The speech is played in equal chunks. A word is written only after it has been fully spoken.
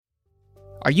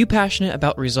Are you passionate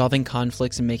about resolving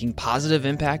conflicts and making positive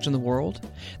impact in the world?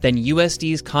 Then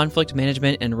USD's Conflict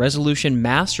Management and Resolution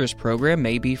Master's Program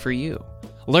may be for you.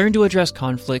 Learn to address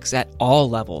conflicts at all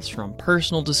levels, from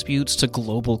personal disputes to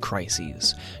global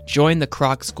crises. Join the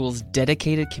Kroc School's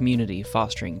dedicated community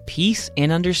fostering peace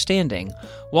and understanding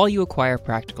while you acquire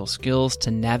practical skills to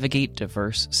navigate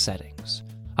diverse settings.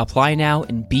 Apply now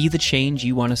and be the change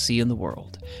you want to see in the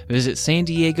world. Visit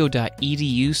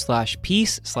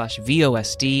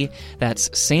sandiego.edu/peace/VOSD. That's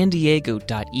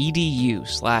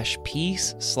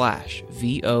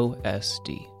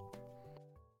sandiego.edu/peace/VOSD.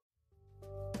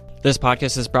 This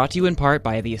podcast is brought to you in part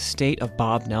by the estate of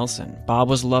Bob Nelson. Bob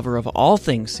was a lover of all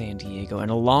things San Diego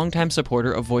and a longtime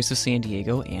supporter of Voice of San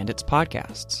Diego and its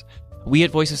podcasts. We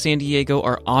at Voice of San Diego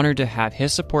are honored to have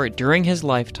his support during his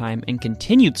lifetime and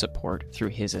continued support through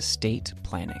his estate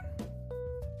planning.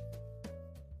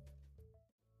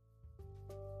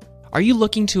 Are you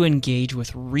looking to engage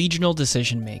with regional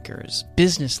decision makers,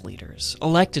 business leaders,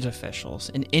 elected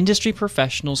officials, and industry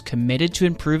professionals committed to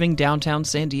improving downtown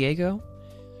San Diego?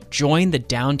 Join the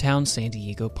Downtown San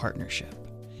Diego Partnership.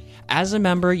 As a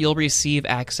member, you'll receive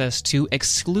access to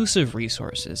exclusive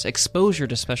resources, exposure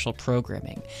to special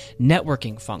programming,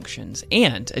 networking functions,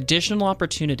 and additional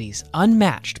opportunities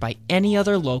unmatched by any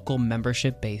other local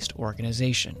membership-based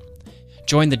organization.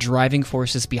 Join the driving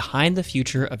forces behind the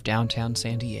future of downtown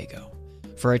San Diego.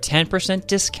 For a 10%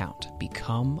 discount,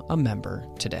 become a member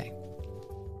today.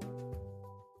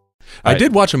 I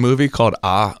did watch a movie called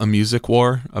A Music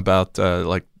War about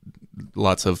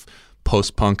lots of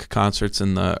post-punk concerts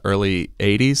in the early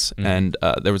 80s, and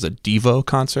there was a Devo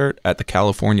concert at the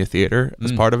California Theater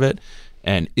as part of it,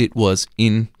 and it was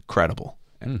incredible.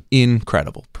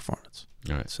 Incredible performance.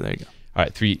 All right. So there you go. All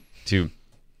right, 3, 2.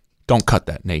 Don't cut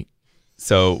that, Nate.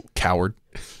 So, Coward.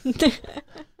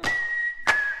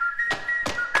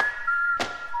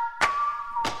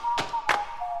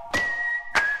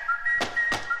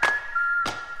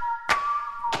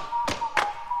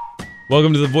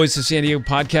 welcome to the Voice of San Diego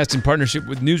podcast in partnership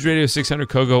with News Radio 600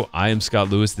 Kogo. I am Scott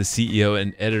Lewis, the CEO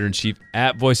and editor-in-chief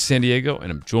at Voice of San Diego,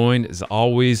 and I'm joined, as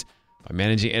always, by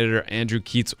managing editor Andrew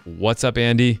Keats. What's up,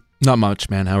 Andy? Not much,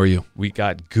 man. How are you? We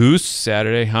got Goose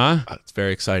Saturday, huh? It's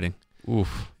very exciting.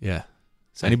 Oof. Yeah.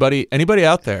 So anybody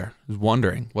out there who's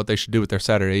wondering what they should do with their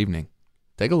Saturday evening,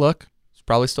 take a look. There's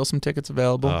probably still some tickets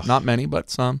available. Not many, but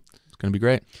some. It's going to be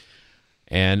great.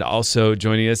 And also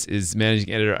joining us is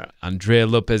managing editor Andrea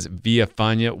Lopez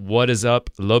Villafana. What is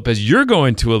up, Lopez? You're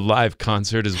going to a live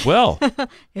concert as well.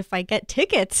 If I get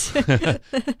tickets.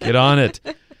 Get on it.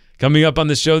 Coming up on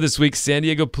the show this week, San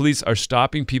Diego police are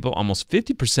stopping people almost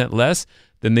 50% less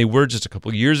than they were just a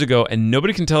couple years ago, and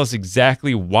nobody can tell us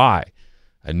exactly why.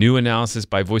 A new analysis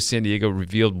by Voice San Diego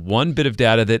revealed one bit of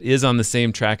data that is on the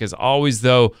same track as always,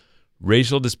 though.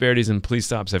 Racial disparities in police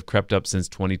stops have crept up since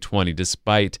 2020,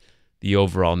 despite the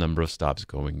overall number of stops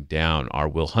going down. Our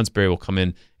Will Huntsberry will come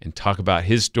in and talk about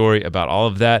his story about all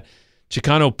of that.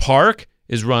 Chicano Park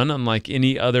is run unlike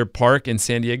any other park in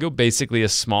San Diego. Basically, a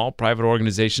small private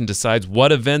organization decides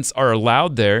what events are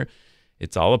allowed there.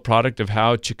 It's all a product of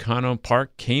how Chicano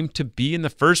Park came to be in the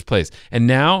first place. And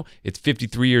now it's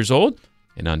 53 years old,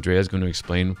 and Andrea is going to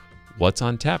explain what's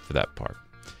on tap for that park.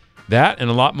 That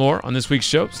and a lot more on this week's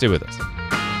show. Stay with us.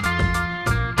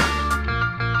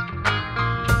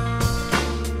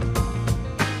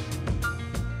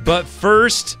 But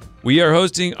first, we are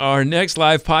hosting our next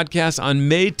live podcast on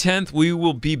May 10th. We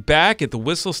will be back at the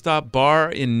Whistle Stop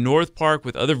Bar in North Park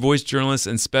with other Voice journalists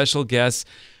and special guests.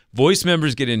 Voice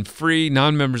members get in free.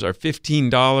 Non-members are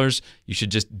 $15. You should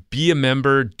just be a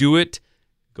member. Do it.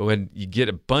 Go ahead. You get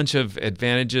a bunch of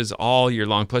advantages all year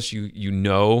long. Plus, you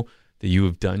know that you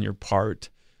have done your part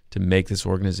to make this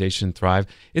organization thrive.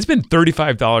 It's been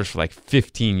 $35 for like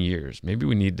 15 years. Maybe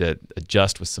we need to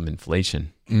adjust with some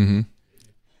inflation. Mm-hmm.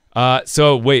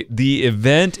 So wait, the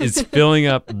event is filling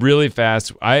up really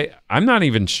fast. I'm not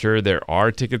even sure there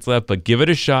are tickets left, but give it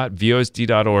a shot.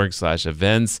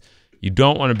 VOSD.org/events. You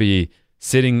don't want to be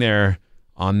sitting there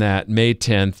on that May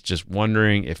 10th just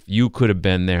wondering if you could have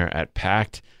been there at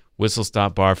packed Whistle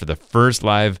Stop Bar for the first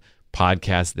live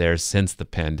podcast there since the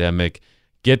pandemic.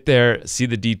 Get there, see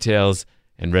the details,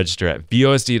 and register at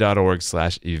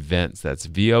VOSD.org/events. That's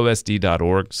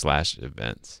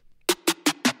VOSD.org/events.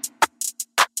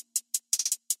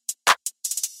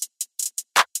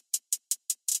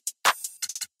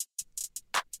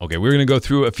 Okay, we're going to go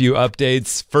through a few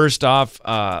updates. First off,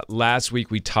 last week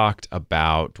we talked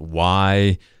about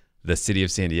why the city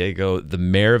of San Diego, the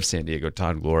mayor of San Diego,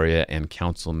 Todd Gloria, and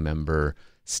council member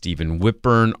Stephen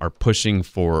Whitburn are pushing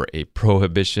for a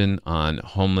prohibition on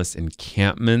homeless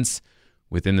encampments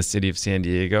within the city of San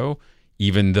Diego,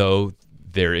 even though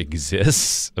there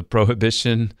exists a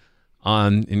prohibition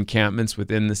on encampments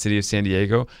within the city of San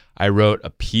Diego. I wrote a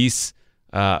piece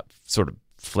sort of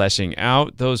fleshing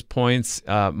out those points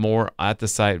more at the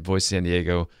site,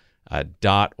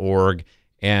 voicesandiego.org,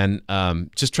 and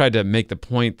just tried to make the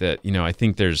point that, I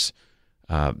think there's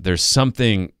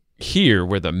something here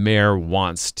where the mayor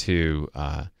wants to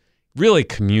really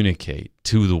communicate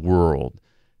to the world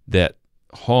that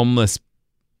homeless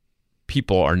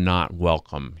people are not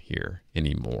welcome here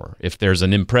anymore. If there's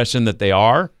an impression that they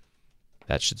are,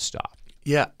 that should stop.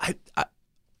 Yeah,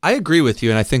 I agree with you,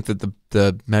 and I think that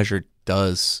the measure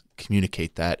does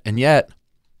communicate that. And yet,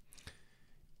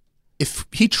 if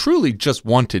he truly just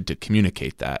wanted to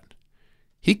communicate that,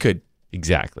 he could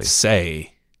exactly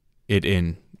say it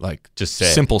in just say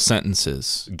simple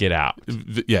sentences. Get out.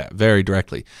 Yeah, very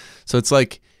directly. So it's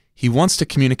like he wants to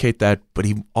communicate that, but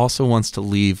he also wants to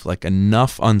leave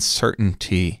enough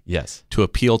uncertainty to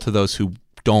appeal to those who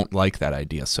don't like that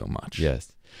idea so much.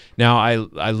 Yes. Now,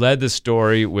 I led the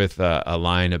story with a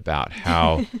line about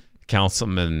how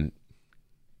Councilman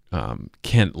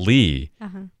Kent Lee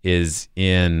is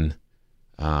on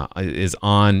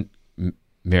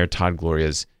Mayor Todd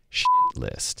Gloria's shit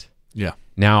list. Yeah.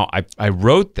 Now, I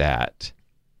wrote that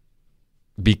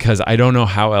because I don't know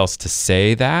how else to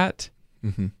say that.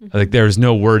 Mm-hmm. There's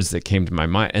no words that came to my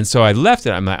mind. And so I left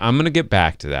it. I'm like, I'm going to get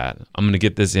back to that. I'm going to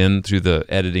get this in through the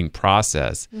editing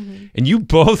process. Mm-hmm. And you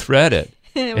both read it.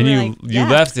 And you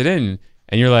left it in.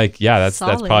 And you're like, yeah, that's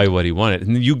probably what he wanted.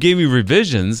 And you gave me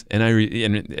revisions. And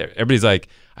and everybody's like,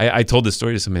 I told this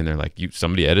story to somebody, and they're like,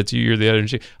 somebody edits you, you're the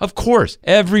editor-in-chief. Of course,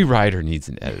 every writer needs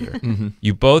an editor. Mm-hmm.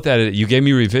 You both edited, you gave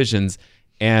me revisions,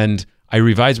 and I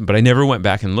revised them, but I never went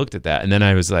back and looked at that. And then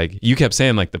I was like, you kept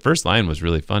saying the first line was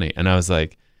really funny. And I was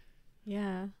like,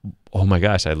 yeah, oh my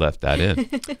gosh, I left that in.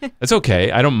 It's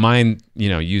okay. I don't mind,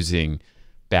 using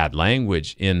bad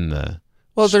language in the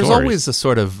there's stories. always a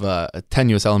sort of a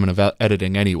tenuous element of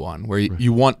editing anyone where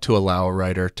you want to allow a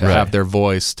writer to have their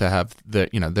voice, to have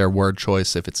their word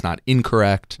choice if it's not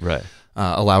incorrect. Right.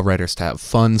 Allow writers to have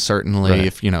fun. Certainly, right.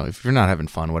 if you're not having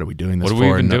fun, what are we doing this for? What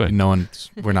are we even doing?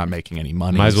 We're not making any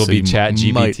money. Might as well be Chat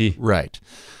GPT. Right.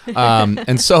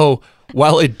 And so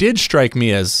while it did strike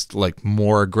me as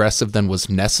more aggressive than was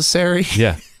necessary,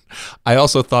 yeah, I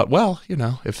also thought, well,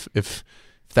 if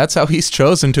that's how he's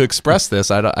chosen to express this,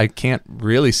 I can't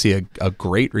really see a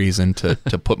great reason to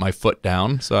put my foot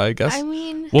down. So I guess I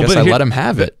let him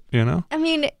have it. I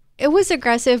mean, it was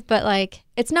aggressive, but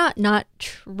it's not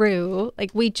true.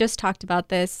 We just talked about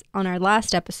this on our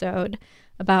last episode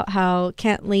about how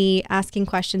Kent Lee asking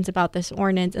questions about this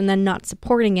ordinance and then not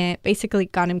supporting it basically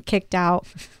got him kicked out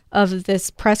of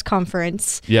this press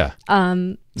conference. Yeah.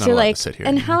 Not allowed to sit here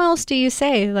anymore. How else do you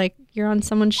say you're on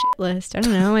someone's shit list? I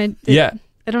don't know. Yeah.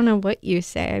 I don't know what you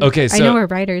say. Okay, so I know we're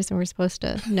writers and we're supposed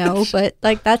to know, but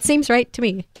that seems right to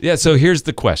me. Yeah, so here's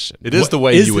the question. It is the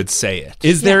way you would say it.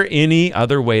 Is there any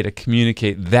other way to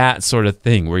communicate that sort of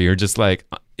thing where you're just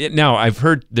now I've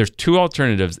heard there's two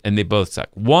alternatives and they both suck.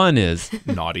 One is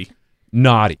naughty.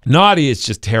 Naughty is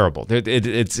just terrible.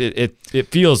 It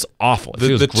feels awful. It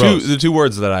feels gross. The two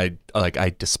words that I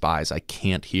despise, I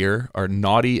can't hear, are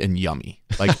naughty and yummy.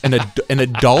 An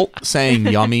adult saying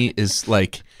yummy is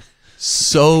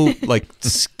so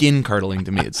skin curdling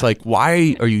to me. It's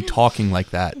why are you talking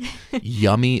like that?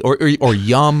 Yummy or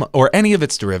yum or any of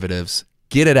its derivatives.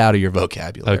 Get it out of your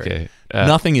vocabulary. Okay.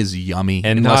 Nothing is yummy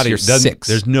and unless naughty, you're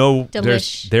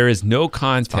 6. There is no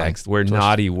context where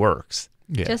naughty works.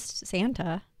 Yeah. Just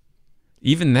Santa.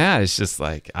 Even that is just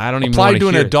I don't even applied to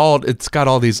an hear adult. It's got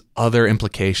all these other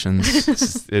implications.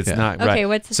 It's not right. Okay,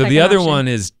 what's the so second the other option? one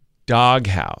is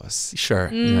doghouse. Sure.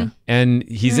 Yeah. And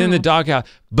he's in the doghouse,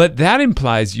 but that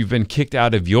implies you've been kicked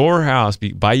out of your house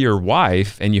by your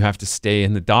wife, and you have to stay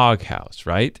in the doghouse,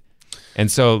 right?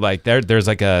 And so there's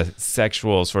a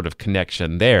sexual sort of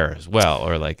connection there as well,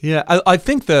 or yeah. I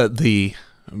think the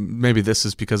maybe this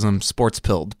is because I'm sports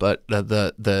pilled, but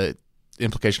the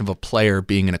implication of a player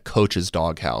being in a coach's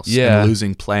doghouse and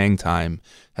losing playing time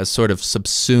has sort of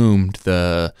subsumed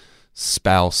the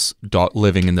spouse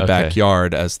living in the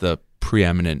backyard as the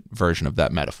preeminent version of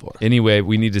that metaphor. Anyway,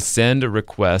 we need to send a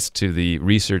request to the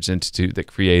research institute that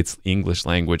creates English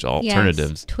language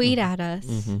alternatives. Yes, tweet at us.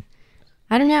 Mm-hmm.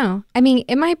 I don't know. I mean,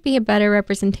 it might be a better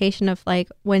representation of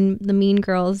when the Mean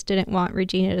Girls didn't want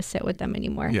Regina to sit with them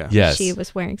anymore. Yeah. Yes. She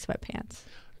was wearing sweatpants.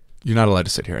 You're not allowed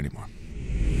to sit here anymore.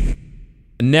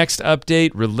 Next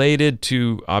update related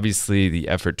to obviously the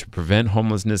effort to prevent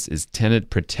homelessness is tenant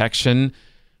protection.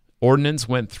 Ordinance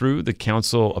went through. The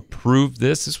council approved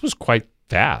this. This was quite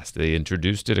fast. They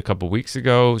introduced it a couple weeks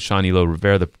ago. Sean Elo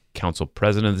Rivera, the council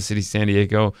president of the city of San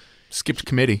Diego, Skipped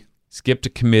committee. skipped a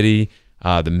committee.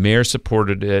 The mayor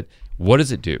supported it. What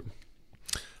does it do?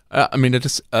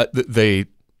 They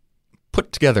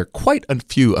put together quite a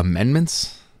few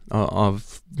amendments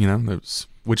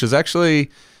which is actually,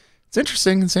 it's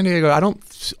interesting in San Diego. I don't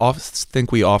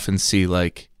think we often see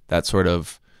like that sort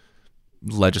of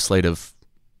legislative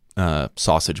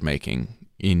sausage making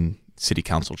in city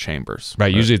council chambers.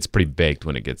 Right. Usually it's pretty baked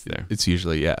when it gets there. It's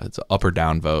usually, it's an up or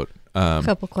down vote.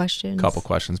 Couple questions.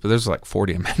 But there's like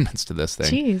 40 amendments to this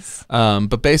thing. Jeez.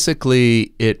 But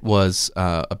basically, it was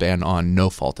a ban on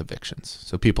no-fault evictions.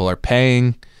 So people are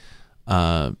paying,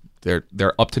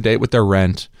 they're up to date with their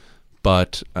rent,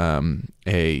 but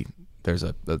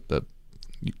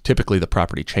typically the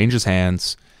property changes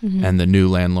hands, and the new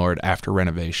landlord, after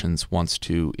renovations, wants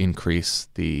to increase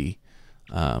the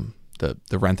rent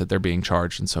that they're being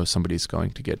charged, and so somebody's going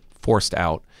to get forced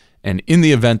out. And in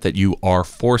the event that you are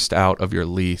forced out of your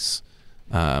lease,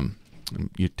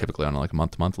 you typically on like a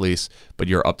month-to-month lease, but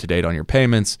you're up to date on your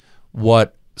payments,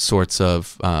 what sorts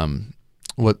of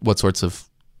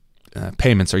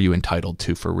payments are you entitled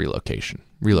to for relocation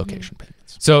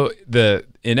payments? So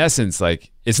in essence,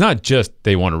 like, it's not just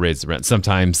they want to raise the rent.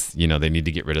 Sometimes, they need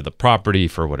to get rid of the property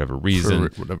for whatever reason.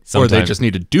 Or they just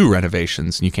need to do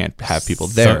renovations and you can't have people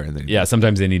there.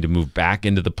 Sometimes they need to move back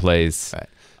into the place. Right.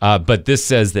 But this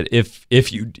says that if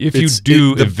you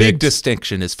do the evict, big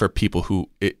distinction is for people who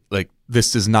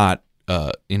this is not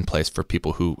in place for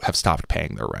people who have stopped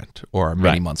paying their rent or are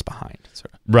many months behind.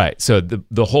 Right. So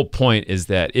the whole point is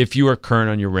that if you are current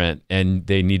on your rent and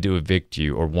they need to evict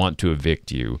you or want to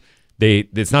evict you,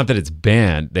 it's not that it's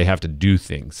banned. They have to do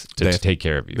things to take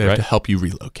care of you. They have to help you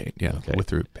relocate. Yeah, with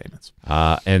through payments.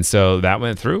 And so that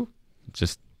went through,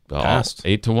 just passed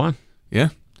 8-1. Yeah.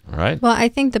 All right. Well, I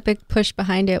think the big push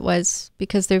behind it was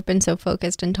because they've been so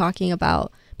focused in talking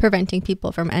about preventing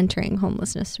people from entering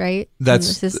homelessness, right?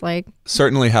 This is like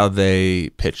certainly how they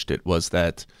pitched it, was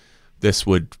that this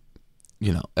would,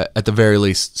 at the very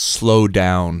least, slow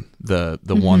down the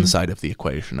one side of the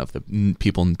equation of the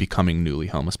people becoming newly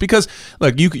homeless. Because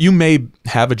like you may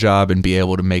have a job and be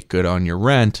able to make good on your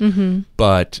rent,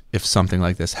 but if something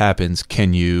like this happens,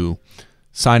 can you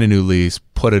sign a new lease,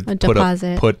 put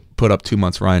up 2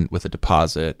 months rent with a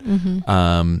deposit?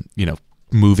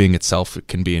 Moving itself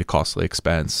can be a costly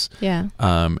expense. Yeah.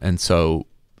 And so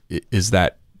is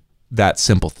that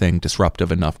simple thing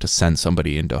disruptive enough to send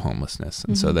somebody into homelessness?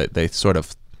 And so they sort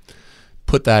of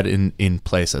put that in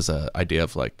place as an idea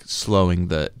of like slowing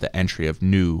the entry of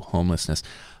new homelessness.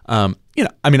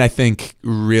 I think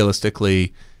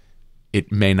realistically, it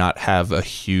may not have a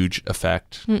huge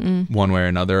effect one way or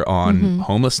another on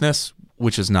homelessness,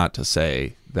 which is not to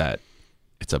say that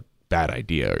it's a bad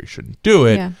idea or you shouldn't do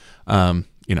it. Yeah.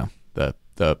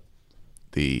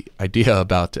 The idea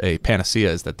about a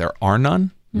panacea is that there are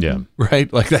none. Yeah.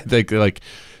 Right? Like I think like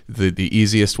the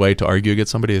easiest way to argue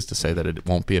against somebody is to say that it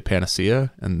won't be a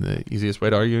panacea, and the easiest way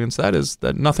to argue against that is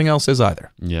that nothing else is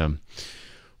either. Yeah.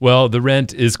 Well, the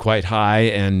rent is quite high,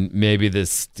 and maybe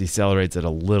this decelerates it a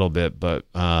little bit, but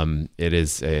it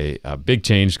is a big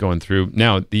change going through.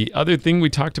 Now, the other thing we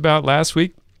talked about last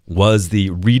week was the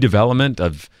redevelopment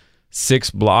of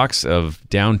 6 blocks of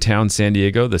downtown San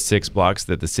Diego, the 6 blocks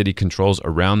that the city controls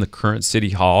around the current city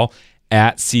hall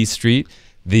at C Street.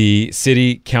 The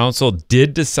city council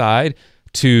did decide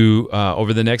to,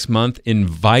 over the next month,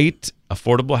 invite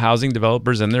affordable housing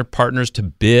developers and their partners to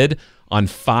bid on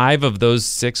 5 of those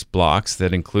 6 blocks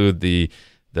that include the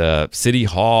city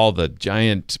hall, the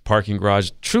giant parking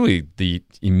garage, truly the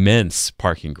immense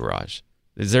parking garage.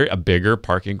 Is there a bigger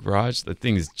parking garage? The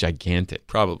thing is gigantic.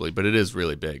 Probably, but it is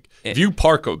really big. If you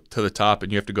park to the top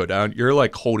and you have to go down, you're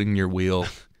like holding your wheel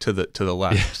to the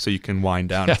left so you can wind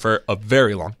down for a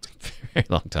very long time. Very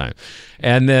long time.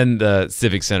 And then the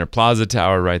Civic Center Plaza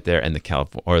Tower right there, and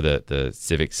the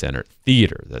Civic Center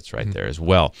Theater that's right there as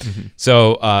well.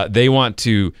 So they want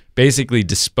to basically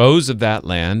dispose of that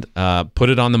land, put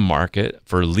it on the market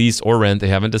for lease or rent. They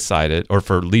haven't decided, or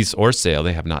for lease or sale.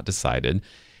 They have not decided.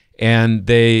 And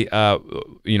they,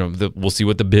 we'll see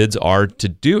what the bids are to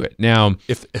do it. Now,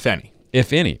 if any.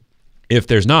 If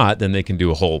there's not, then they can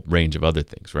do a whole range of other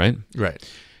things, right? Right.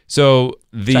 So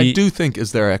which I do think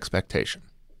is their expectation.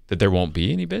 That there won't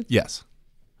be any bids? Yes.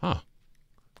 Huh.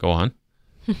 Go on.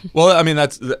 Well, I mean,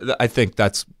 I think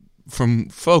that's, from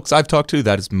folks I've talked to,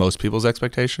 that is most people's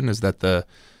expectation, is that the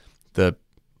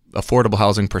affordable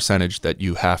housing percentage that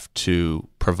you have to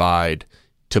provide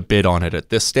to bid on it at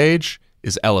this stage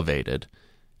is elevated.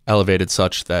 elevated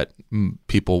such that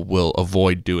people will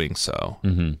avoid doing so.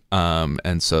 Mm-hmm.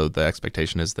 And so the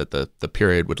expectation is that the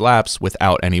period would lapse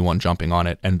without anyone jumping on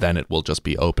it, and then it will just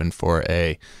be open for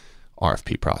a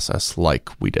RFP process like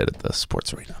we did at the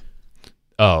sports arena.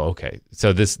 Oh, okay.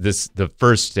 So the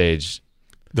first stage.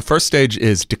 The first stage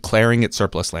is declaring it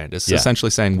surplus land. It's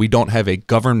essentially saying we don't have a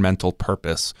governmental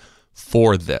purpose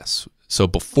for this. So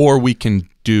before we can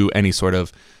do any sort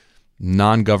of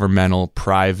non-governmental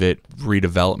private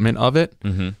redevelopment of it,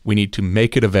 we need to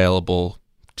make it available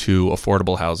to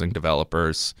affordable housing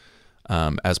developers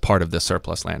as part of the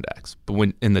Surplus Land Acts. But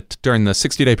when during the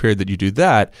 60-day period that you do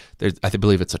that, I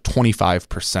believe it's a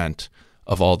 25%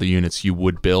 of all the units you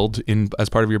would build as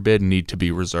part of your bid need to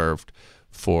be reserved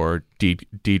for deed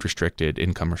restricted,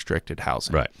 income restricted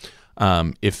housing. Right.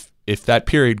 If that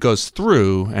period goes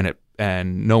through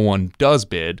and no one does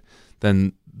bid,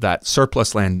 then that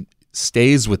surplus land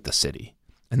stays with the city,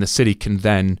 and the city can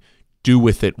then do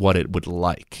with it what it would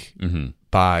like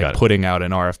by putting out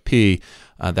an RFP.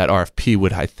 That RFP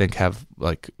would, I think, have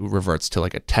reverts to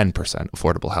like a 10%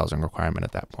 affordable housing requirement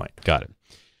at that point. Got it.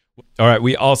 All right.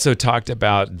 We also talked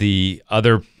about the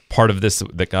other part of this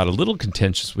that got a little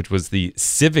contentious, which was the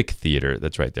Civic Theater.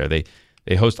 That's right there. They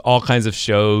host all kinds of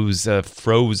shows,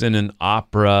 Frozen and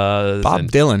operas. Bob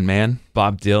Dylan, man.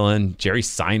 Bob Dylan. Jerry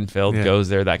Seinfeld goes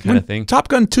there, that kind of thing. Top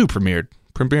Gun 2 premiered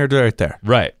right there.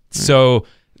 Right. So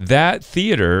that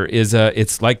theater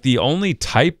it's like the only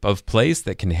type of place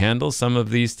that can handle some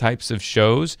of these types of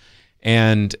shows.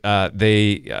 And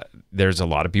there's a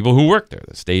lot of people who work there.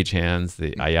 The stagehands,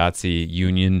 the IATSE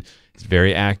union is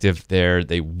very active there.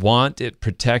 They want it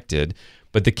protected.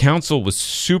 But the council was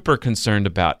super concerned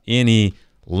about any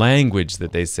language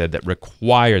that they said that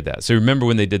required that. So remember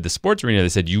when they did the sports arena, they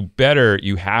said,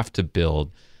 you have to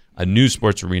build a new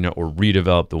sports arena or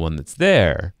redevelop the one that's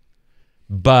there.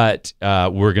 But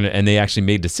and they actually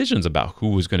made decisions about who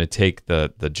was going to take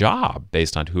the job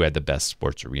based on who had the best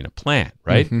sports arena plan,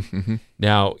 right?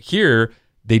 Now here,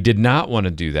 they did not want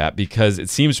to do that because it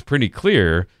seems pretty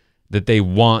clear that they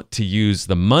want to use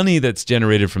the money that's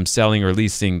generated from selling or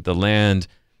leasing the land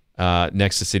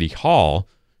next to City Hall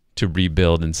to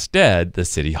rebuild instead the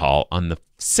City Hall on the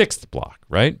 6th block,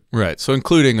 right? Right. So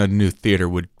including a new theater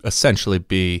would essentially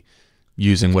be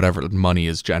using whatever money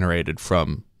is generated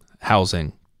from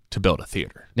housing to build a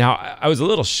theater. Now, I was a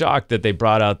little shocked that they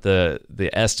brought out the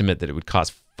estimate that it would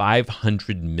cost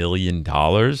 $500 million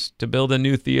to build a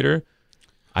new theater.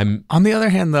 On the other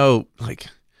hand, though,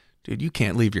 dude, you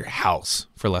can't leave your house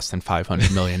for less than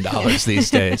 $500 million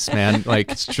these days, man.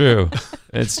 It's true.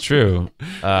 It's true.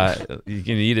 You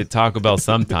can eat at Taco Bell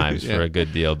sometimes for a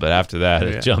good deal, but after that,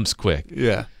 it jumps quick.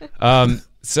 Yeah.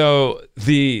 So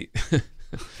they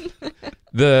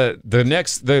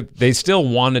still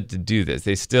wanted to do this.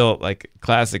 They still, like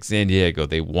classic San Diego,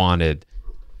 they wanted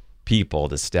people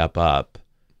to step up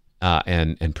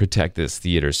and protect this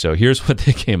theater. So here's what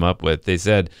they came up with. They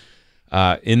said,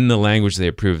 in the language they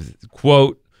approved,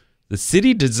 quote, the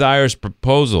city desires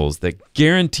proposals that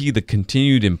guarantee the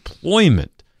continued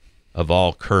employment of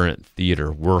all current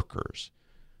theater workers.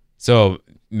 So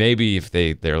maybe if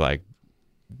they're like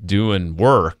doing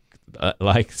work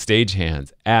like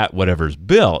stagehands at whatever's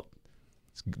built,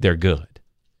 they're good.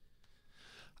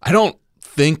 I don't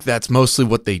think that's mostly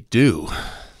what they do,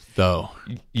 though.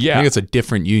 Yeah. I think it's a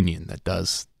different union that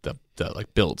does the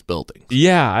builds buildings.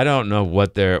 Yeah, I don't know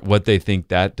what they think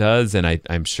that does, and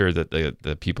I'm sure that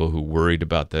the people who worried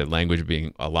about the language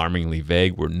being alarmingly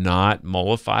vague were not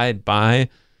mollified by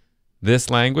this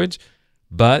language,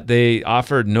 but they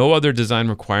offered no other design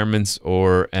requirements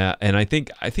and I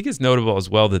think it's notable as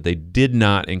well that they did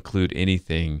not include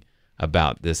anything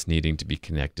about this needing to be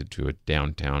connected to a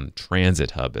downtown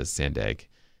transit hub, as Sandag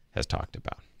has talked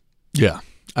about. Yeah,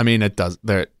 I mean it does.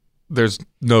 There's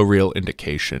no real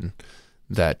indication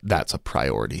that that's a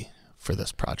priority for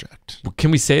this project.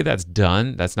 Can we say that's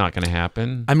done? That's not going to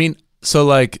happen? I mean, so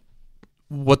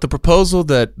what the proposal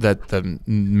that the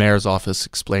mayor's office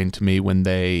explained to me when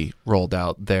they rolled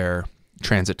out their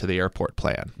transit to the airport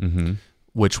plan,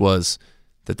 which was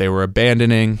that they were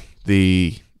abandoning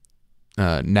the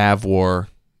Navwar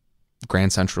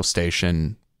Grand Central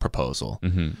Station proposal,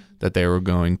 that they were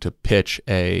going to pitch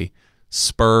a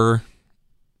spur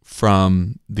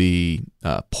from the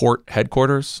port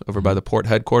headquarters over by the port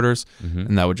headquarters,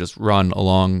 and that would just run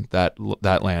along that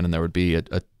land, and there would be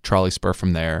a trolley spur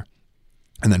from there,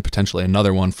 and then potentially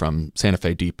another one from Santa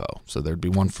Fe Depot. So there'd be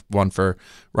one for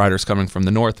riders coming from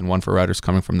the north and one for riders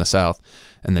coming from the south,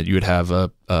 and that you would have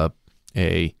a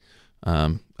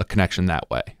connection that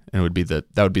way. and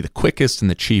that would be the quickest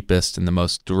and the cheapest and the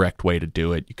most direct way to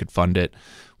do it. You could fund it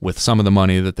with some of the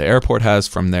money that the airport has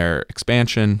from their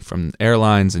expansion, from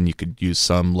airlines, and you could use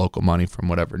some local money from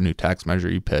whatever new tax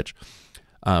measure you pitch.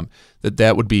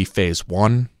 That would be phase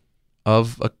one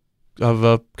of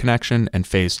a connection, and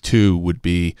phase two would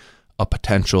be a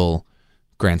potential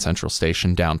Grand Central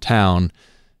Station downtown.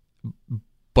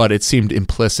 But it seemed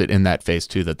implicit in that phase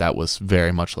two that was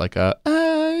very much like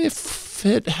if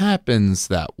it happens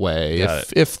that way,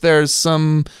 if there's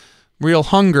some real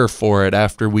hunger for it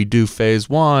after we do phase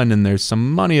one and there's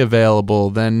some money available,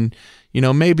 then,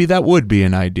 maybe that would be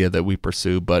an idea that we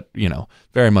pursue, but,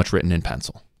 very much written in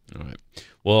pencil. All right.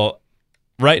 Well,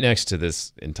 right next to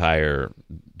this entire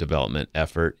development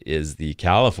effort is the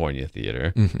California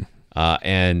Theater. Mm-hmm.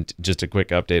 And just a quick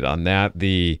update on that.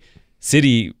 The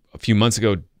city a few months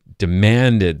ago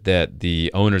demanded that the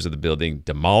owners of the building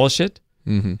demolish it.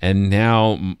 Mm-hmm. And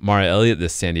now Mara Elliott, the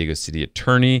San Diego city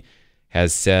attorney,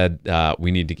 has said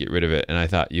we need to get rid of it. And I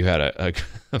thought you had a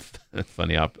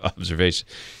funny observation.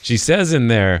 She says in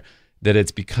there that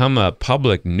it's become a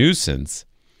public nuisance,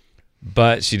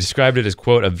 but she described it as,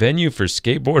 quote, a venue for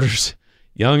skateboarders,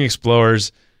 young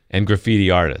explorers, and graffiti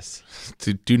artists.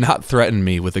 Do not threaten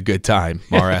me with a good time,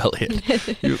 Mara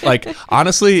Elliott.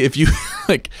 Honestly, if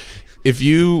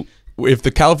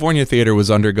the California Theater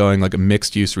was undergoing like a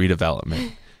mixed use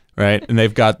redevelopment, right? And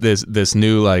they've got this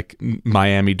new like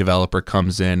Miami developer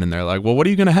comes in and they're like, well, what are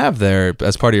you going to have there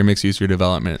as part of your mixed use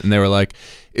redevelopment? And they were like,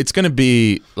 it's going to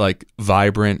be like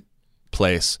vibrant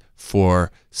place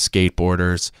for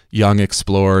skateboarders, young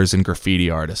explorers, and graffiti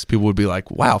artists. People would be like,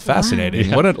 wow,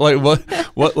 fascinating. Wow. Yeah.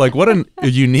 What a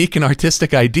unique and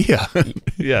artistic idea.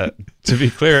 Yeah. To be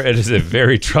clear, it is a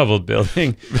very troubled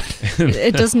building.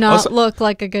 It does not look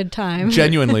like a good time.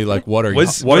 Genuinely, like, what are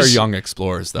young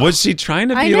explorers, though? Was she trying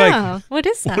to be I know. What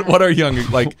is that? What are young,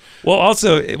 like... Well,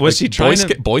 also, was she trying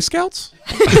Boy Scouts?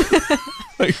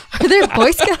 Are there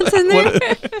Boy Scouts in there?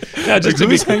 Yeah, just to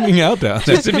be hanging out down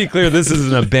there. Just to be clear, this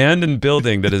is an abandoned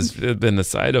building that has been the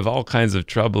site of all kinds of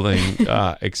troubling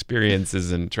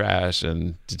experiences and trash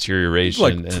and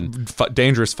deterioration and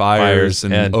dangerous fires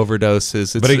and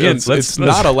overdoses. But again, it's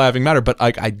not a laughing matter. But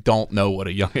I don't know what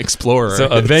a young explorer. So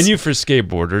is. a venue for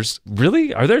skateboarders.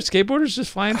 Really, are there skateboarders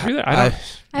just flying through there? I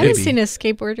haven't seen a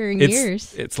skateboarder in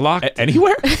years. It's locked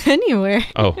anywhere. Anywhere.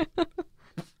 Oh.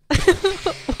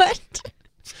 What?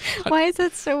 Why is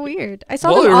that so weird? I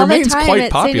saw Well, them it all the remains time quite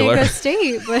at popular. San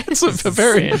Diego State. But It's a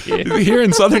very here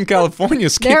in Southern California.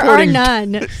 Skateboarding. there are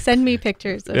none. Send me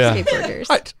pictures of skateboarders.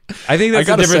 I think that's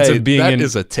the gotta difference say, of being that in.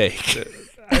 is a take.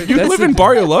 You live in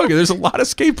Barrio Logan. There's a lot of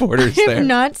skateboarders I there. have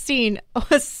not seen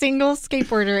a single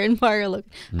skateboarder in Barrio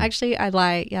Logan. Actually, I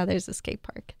lie. Yeah, there's a skate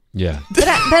park. Yeah. But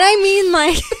I mean,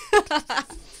 like,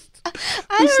 I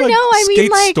There's, don't like, know. I mean,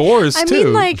 skate like, stores, I too.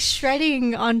 mean, like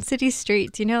shredding on city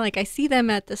streets. You know, like I see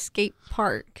them at the skate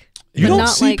park. You but don't not,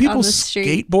 see like, people on the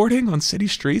street. skateboarding on city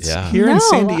streets Yeah. here in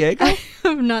San Diego. I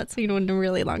have not seen one in a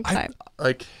really long time.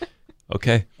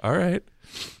 Okay. All right.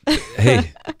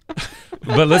 Hey.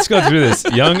 But let's go through this.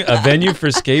 A venue for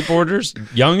skateboarders,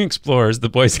 young explorers, the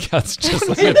Boy Scouts, just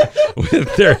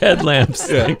with their headlamps.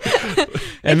 Yeah.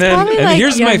 And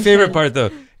here's my favorite part,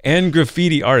 though. And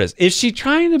graffiti artists. Is she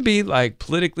trying to be like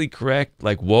politically correct,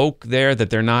 like woke there,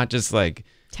 that they're not just like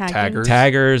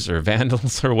taggers or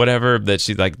vandals or whatever, that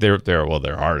she's like, they're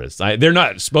artists. They're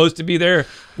not supposed to be there.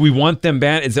 We want them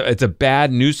banned. It's a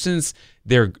bad nuisance.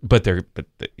 We'll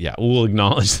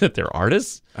acknowledge that they're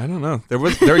artists. I don't know.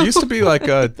 There used to be like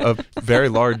a very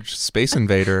large Space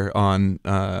Invader on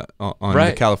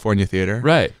the California Theater.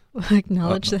 Right. We'll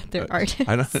acknowledge that they're artists.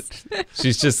 I don't.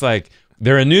 She's just like,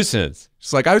 they're a nuisance.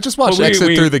 It's like I just watched Well,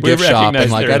 Exit through the gift shop,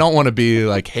 and like their I don't want to be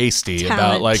like hasty about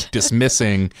talent. like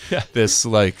dismissing this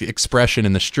like expression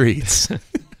in the streets.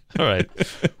 All right.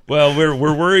 Well, we're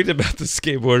worried about the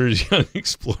skateboarders, young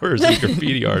explorers, and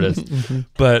graffiti artists,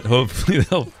 but hopefully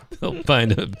they'll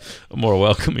find a more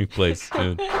welcoming place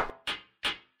soon.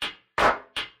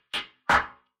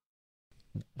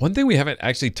 One thing we haven't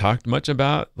actually talked much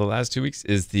about the last 2 weeks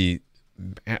is the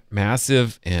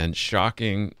massive and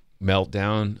shocking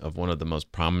meltdown of one of the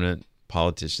most prominent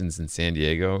politicians in San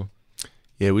Diego.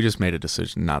 Yeah, we just made a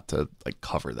decision not to like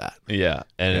cover that. Yeah,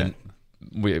 and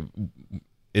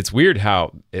it's weird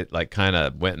how it like kind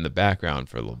of went in the background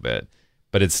for a little bit,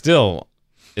 but it's still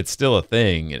a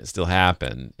thing and it still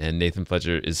happened. And Nathan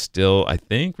Fletcher is still, I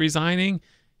think, resigning.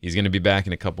 He's going to be back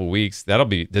in a couple weeks.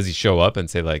 Does he show up and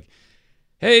say like,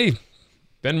 "Hey,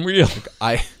 been real"?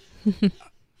 I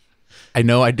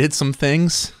know I did some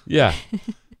things. Yeah.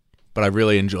 But I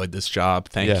really enjoyed this job.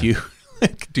 Thank you.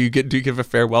 Like, do you give a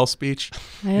farewell speech?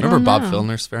 Remember Bob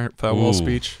Filner's farewell Ooh.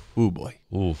 speech? Ooh, boy.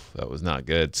 Oof, that was not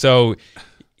good. So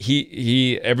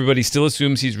everybody still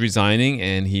assumes he's resigning,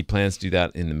 and he plans to do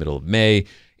that in the middle of May.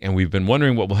 And we've been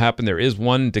wondering what will happen. There is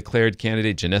one declared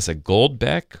candidate, Janessa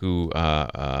Goldbeck, who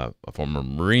a former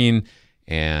Marine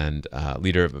and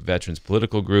leader of a veterans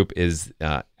political group, is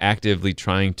actively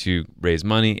trying to raise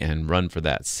money and run for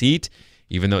that seat,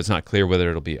 even though it's not clear whether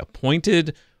it'll be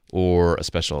appointed or a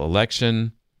special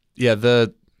election. Yeah,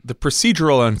 the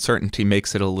procedural uncertainty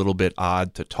makes it a little bit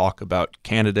odd to talk about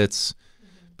candidates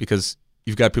because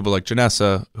you've got people like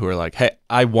Janessa who are like, hey,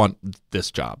 I want this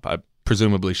job.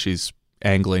 Presumably she's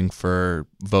angling for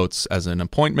votes as an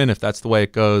appointment if that's the way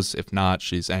it goes. If not,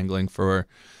 she's angling for,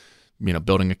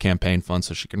 building a campaign fund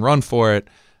so she can run for it.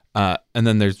 And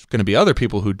then there's going to be other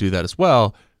people who do that as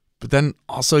well. But then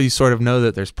also you sort of know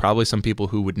that there's probably some people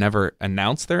who would never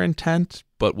announce their intent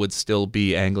but would still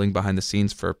be angling behind the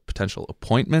scenes for potential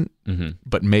appointment,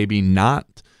 but maybe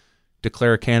not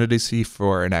declare a candidacy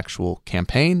for an actual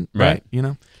campaign, right?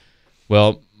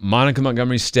 Well, Monica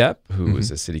Montgomery Stepp, who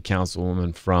is a city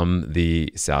councilwoman from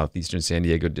the southeastern San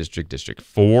Diego district, District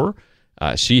 4,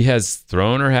 she has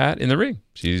thrown her hat in the ring.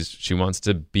 She wants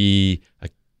to be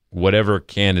whatever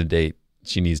candidate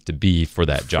she needs to be for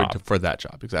that job. For that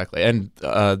job, exactly. And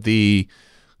the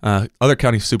other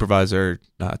county supervisor,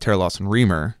 Tara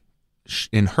Lawson-Remer,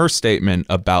 in her statement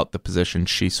about the position,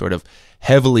 she sort of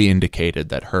heavily indicated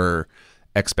that her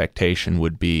expectation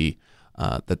would be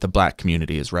that the Black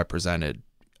community is represented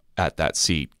at that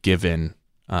seat, given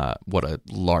what a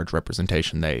large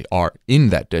representation they are in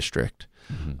that district.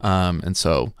 And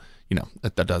so,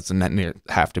 that doesn't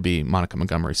have to be Monica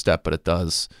Montgomery Stepp, but it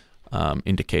does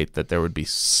indicate that there would be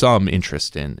some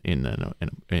interest in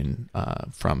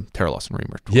from Tara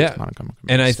Lawson-Remer towards Monica Montgomery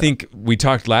and I Stepp. think we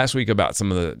talked last week about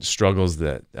some of the struggles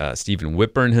that Stephen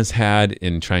Whitburn has had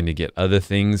in trying to get other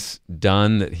things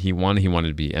done that he wanted. He wanted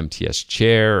to be MTS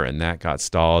chair, and that got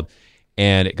stalled.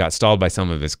 And it got stalled by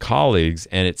some of his colleagues.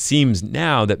 And it seems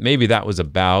now that maybe that was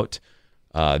about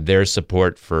their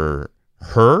support for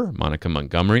her, Monica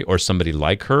Montgomery, or somebody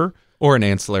like her. Or an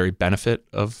ancillary benefit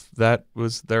of that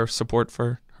was their support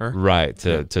for her. Right,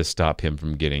 to stop him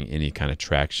from getting any kind of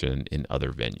traction in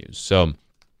other venues. So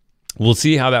we'll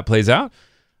see how that plays out.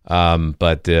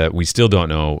 But we still don't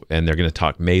know. And they're going to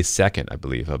talk May 2nd, I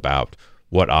believe, about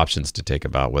what options to take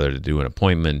about whether to do an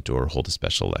appointment or hold a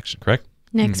special election, correct?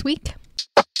 Next week.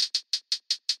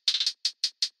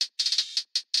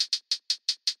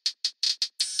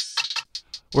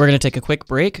 We're going to take a quick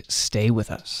break. Stay with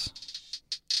us.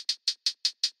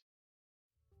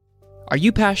 Are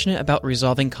you passionate about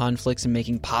resolving conflicts and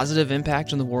making positive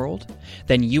impact in the world?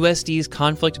 Then USD's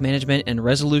Conflict Management and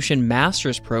Resolution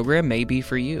Masters program may be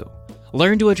for you.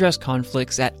 Learn to address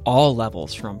conflicts at all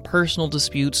levels, from personal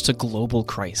disputes to global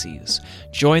crises.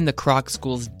 Join the Kroc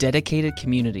School's dedicated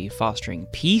community fostering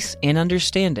peace and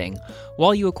understanding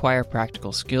while you acquire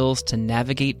practical skills to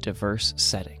navigate diverse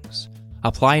settings.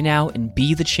 Apply now and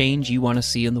be the change you want to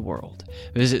see in the world.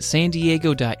 Visit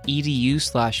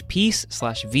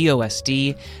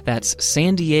sandiego.edu/peace/VOSD. That's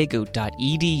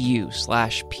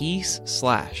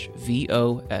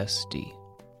sandiego.edu/peace/VOSD.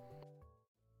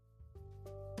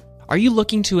 Are you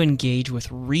looking to engage with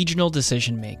regional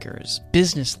decision makers,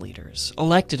 business leaders,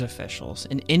 elected officials,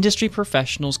 and industry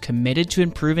professionals committed to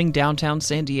improving downtown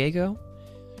San Diego?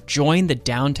 Join the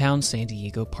Downtown San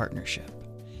Diego Partnership.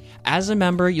 As a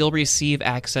member, you'll receive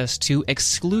access to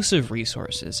exclusive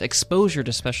resources, exposure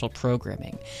to special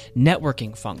programming,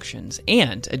 networking functions,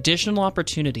 and additional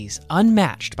opportunities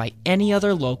unmatched by any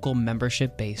other local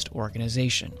membership-based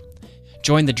organization.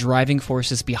 Join the driving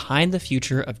forces behind the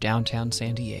future of downtown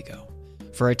San Diego.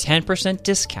 For a 10%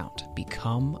 discount,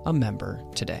 become a member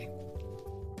today.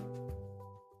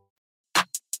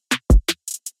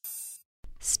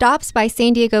 Stops by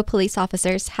San Diego police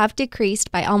officers have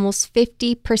decreased by almost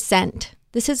 50%.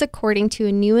 This is according to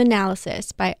a new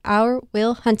analysis by our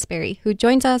Will Huntsberry, who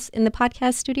joins us in the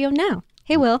podcast studio now.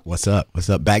 Hey, Will. What's up? What's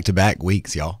up? Back-to-back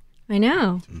weeks, y'all. I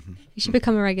know. You should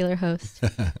become a regular host.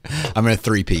 I'm going to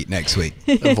three-peat next week.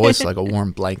 A voice like a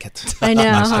warm blanket. I know.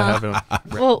 Nice to Huh? have him.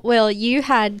 Well, Will, you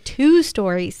had 2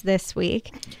 stories this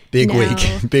week. Big week.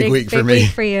 Big week for me. Big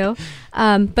week for you.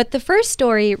 But the first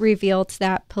story revealed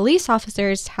that police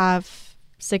officers have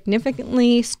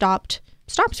significantly stopped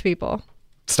people.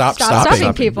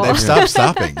 Stopping people. They've stopped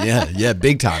stopping. Yeah,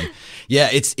 big time. Yeah,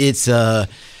 it's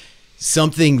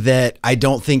something that I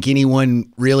don't think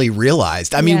anyone really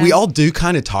realized. I mean, we all do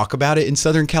kind of talk about it in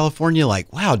Southern California,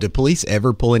 like, wow, do police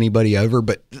ever pull anybody over?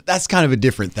 But that's kind of a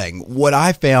different thing. What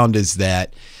I found is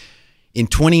that in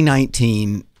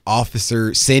 2019,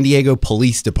 San Diego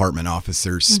Police Department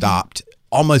officers stopped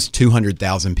almost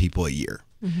 200,000 people a year.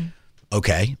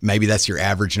 Okay, maybe that's your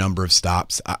average number of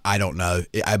stops. I don't know.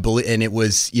 I believe, and it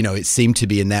was, it seemed to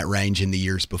be in that range in the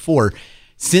years before.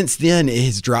 Since then, it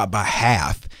has dropped by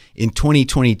half. In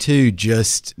 2022,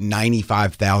 just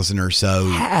 95,000 or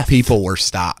so people were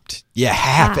stopped. Yeah,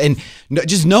 half. And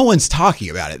just no one's talking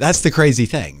about it. That's the crazy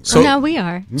thing. Right? So, no, we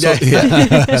are.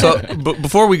 So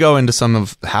before we go into some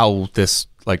of how this,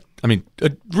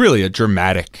 really a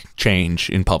dramatic change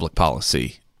in public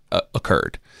policy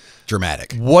occurred.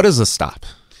 Dramatic. What is a stop?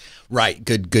 Right.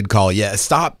 Good call. Yeah. A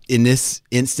stop in this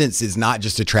instance is not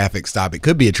just a traffic stop. It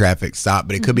could be a traffic stop,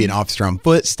 but it could be an officer on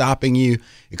foot stopping you.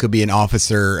 It could be an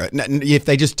officer. If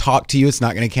they just talk to you, it's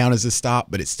not going to count as a stop,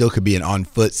 but it still could be an on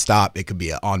foot stop. It could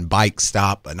be an on bike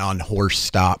stop, an on horse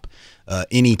stop,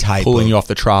 any type Pulling you off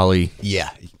the trolley. Yeah,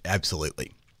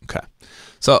 absolutely. Okay.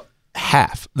 So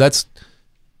half. That's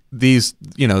these,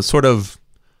 sort of,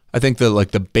 I think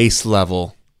the base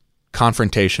level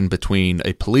confrontation between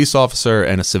a police officer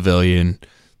and a civilian,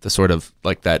 the sort of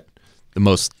like that, the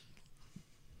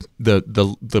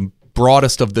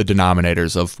broadest of the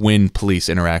denominators of when police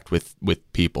interact with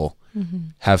people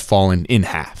have fallen in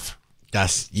half.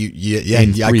 That's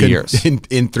in 3 years.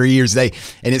 In 3 years, and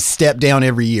it's stepped down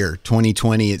every year.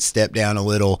 2020, it stepped down a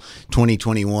little.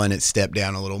 2021, it stepped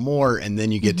down a little more, and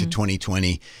then you get to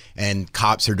 2020, and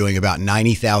cops are doing about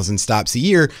 90,000 stops a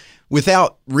year,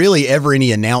 without really ever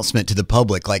any announcement to the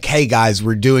public, like, hey guys,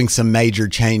 we're doing some major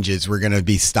changes. We're going to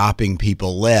be stopping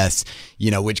people less,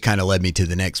 which kind of led me to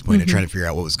the next point of trying to figure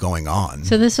out what was going on.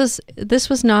 So this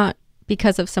was not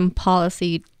because of some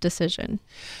policy decision.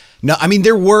 No,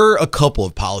 there were a couple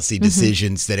of policy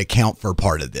decisions that account for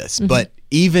part of this, but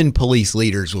even police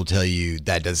leaders will tell you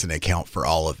that doesn't account for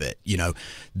all of it.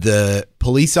 The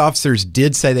police officers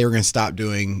did say they were going to stop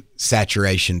doing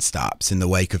saturation stops in the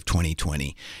wake of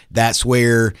 2020. That's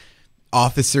where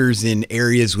officers in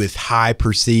areas with high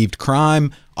perceived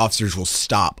crime, officers will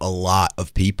stop a lot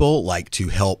of people, to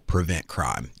help prevent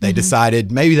crime. They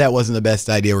decided maybe that wasn't the best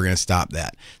idea. We're going to stop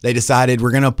that. They decided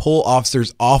we're going to pull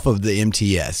officers off of the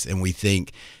MTS,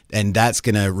 and that's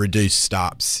going to reduce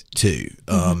stops too.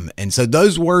 And so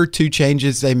those were two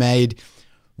changes they made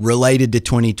related to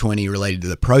 2020, related to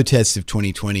the protests of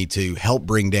 2020 to help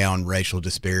bring down racial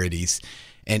disparities.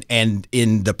 And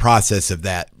in the process of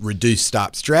that, reduce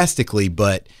stops drastically.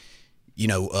 But,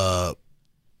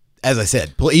 as I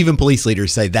said, even police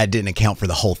leaders say that didn't account for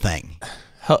the whole thing.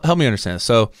 Help me understand.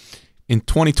 So in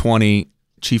 2020,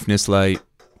 Chief Nisley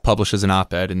publishes an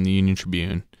op-ed in the Union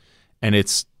Tribune, and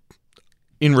it's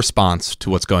in response to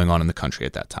what's going on in the country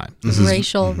at that time. This is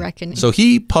racial reckoning. So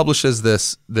he publishes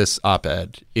this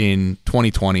op-ed in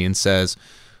 2020 and says,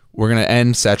 we're going to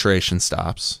end saturation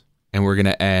stops, and we're going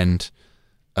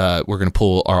to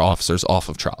pull our officers off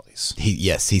of trolleys. He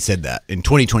said that in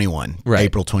 2021, right.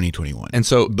 April 2021. And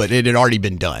so, but it had already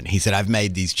been done. He said, I've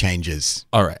made these changes.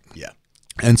 All right. Yeah.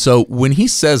 And so when he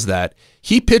says that,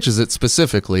 he pitches it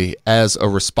specifically as a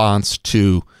response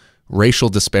to racial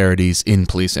disparities in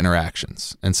police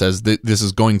interactions and says that this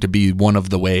is going to be two of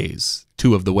the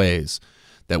ways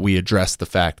that we address the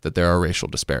fact that there are racial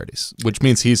disparities, which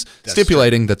means he's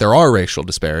stipulating that there are racial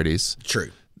disparities.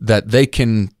 True. That they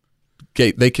can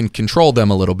control them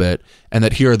a little bit, and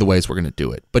that here are the ways we're going to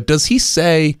do it. But does he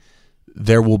say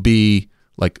there will be,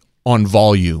 on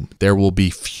volume, there will be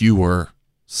fewer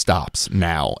stops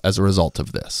now as a result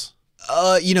of this?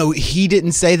 He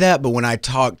didn't say that, but when I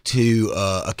talked to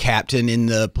a captain in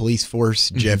the police force,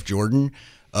 Jeff Jordan,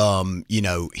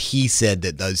 he said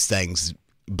that those things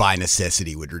by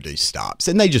necessity would reduce stops,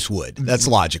 and they just would. That's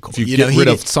logical. If you get rid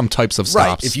of some types of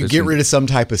stops. Right. If you get rid of some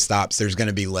type of stops, there's going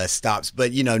to be less stops.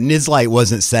 But, Nisley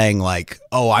wasn't saying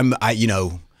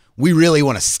we really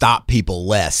want to stop people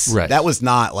less. Right. That was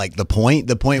not the point.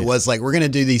 The point was we're going to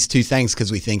do these two things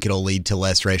because we think it'll lead to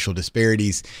less racial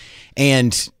disparities.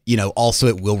 And, also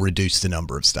it will reduce the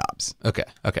number of stops. Okay.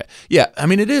 Yeah.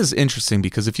 It is interesting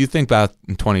because if you think back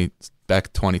in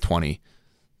 2020,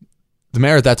 the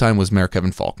mayor at that time was Mayor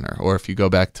Kevin Faulkner. Or if you go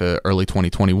back to early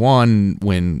 2021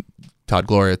 when Todd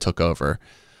Gloria took over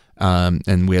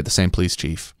and we had the same police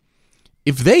chief.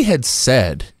 If they had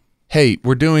said, hey,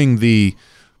 we're doing the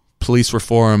police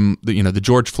reform, the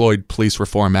George Floyd Police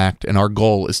Reform Act, and our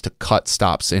goal is to cut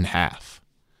stops in half.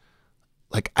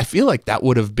 I feel like that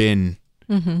would have been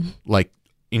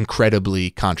incredibly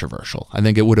controversial. I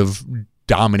think it would have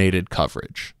dominated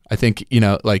coverage. I think,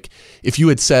 if you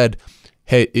had said,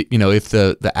 hey, if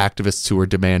the activists who were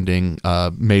demanding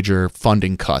major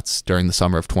funding cuts during the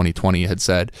summer of 2020 had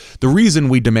said, the reason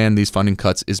we demand these funding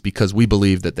cuts is because we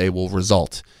believe that they will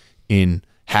result in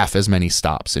half as many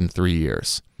stops in 3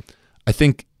 years. I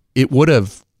think it would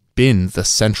have been the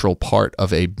central part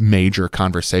of a major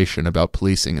conversation about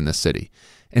policing in the city.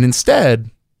 And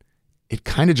instead, it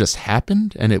kind of just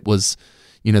happened, and it was,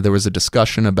 there was a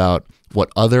discussion about what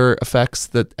other effects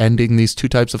that ending these two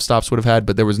types of stops would have had,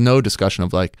 but there was no discussion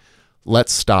of like,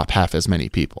 let's stop half as many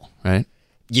people, right?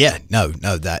 Yeah, no,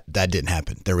 that didn't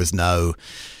happen.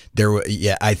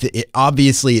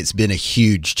 Obviously it's been a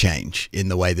huge change in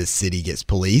the way this city gets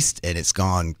policed, and it's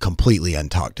gone completely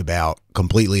untalked about,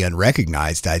 completely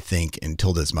unrecognized, I think,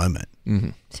 until this moment. Mm-hmm.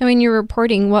 So in your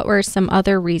reporting, what were some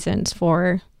other reasons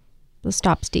for the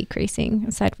stops decreasing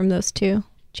aside from those two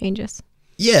changes?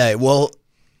 Yeah, well,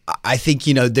 I think,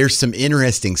 there's some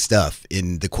interesting stuff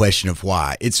in the question of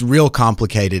why. It's real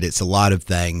complicated. It's a lot of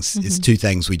things. Mm-hmm. It's two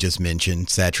things we just mentioned,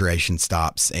 saturation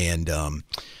stops and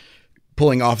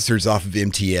pulling officers off of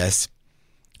MTS.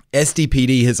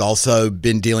 SDPD has also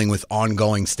been dealing with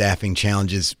ongoing staffing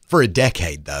challenges for a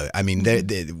decade, though. I mean,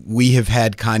 we have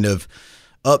had kind of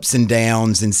ups and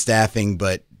downs in staffing,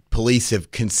 but police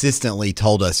have consistently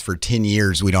told us for 10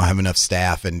 years we don't have enough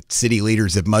staff, and city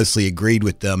leaders have mostly agreed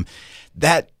with them.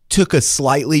 That took a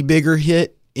slightly bigger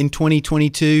hit in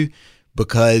 2022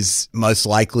 because most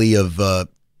likely of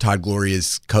Todd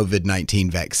Gloria's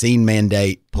COVID-19 vaccine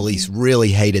mandate. Police really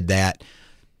hated that.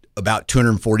 About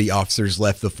 240 officers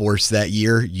left the force that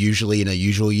year. Usually in a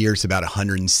usual year, it's about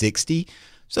 160.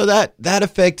 So that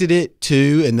affected it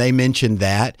too, and they mentioned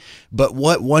that. But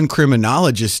what one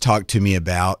criminologist talked to me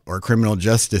about, or criminal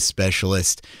justice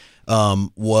specialist,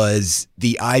 was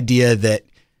the idea that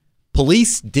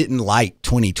police didn't like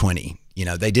 2020.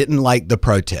 They didn't like the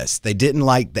protests. They didn't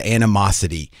like the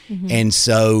animosity. Mm-hmm. And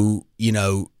so,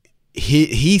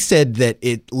 he said that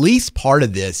at least part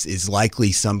of this is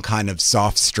likely some kind of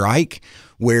soft strike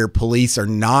where police are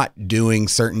not doing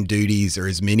certain duties or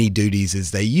as many duties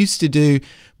as they used to do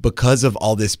because of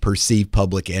all this perceived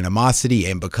public animosity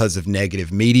and because of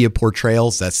negative media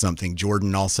portrayals. That's something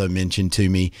Jordan also mentioned to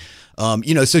me. So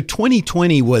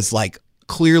 2020 was like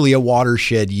clearly a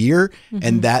watershed year, mm-hmm.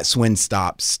 and that's when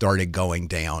stops started going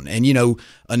down. And,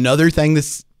 another thing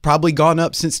that's probably gone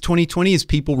up since 2020 is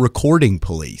people recording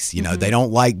police. Mm-hmm. They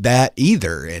don't like that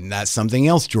either. And that's something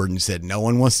else Jordan said. No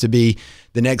one wants to be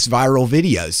the next viral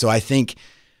video. So I think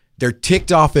they're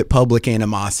ticked off at public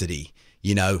animosity.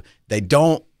 They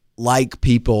don't like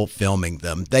people filming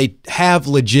them. They have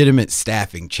legitimate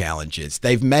staffing challenges.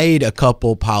 They've made a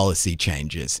couple policy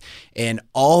changes, and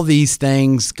all these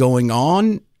things going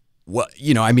on.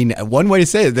 One way to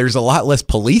say it, there's a lot less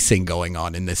policing going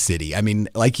on in this city. I mean,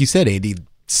 like you said, Andy,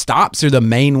 stops are the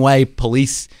main way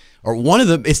police, or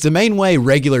it's the main way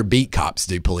regular beat cops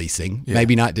do policing,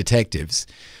 maybe not detectives,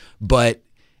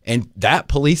 and that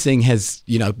policing has,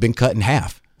 been cut in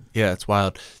half. Yeah, it's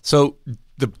wild. So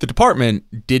the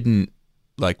department didn't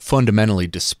fundamentally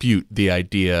dispute the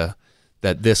idea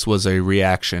that this was a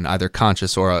reaction, either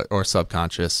conscious or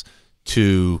subconscious,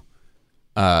 to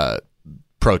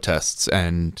protests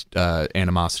and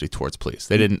animosity towards police.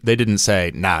 They didn't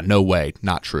say, nah, no way,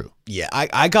 not true. Yeah,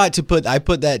 I put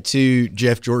that to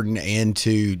Jeff Jordan and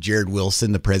to Jared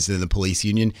Wilson, the president of the police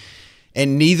union,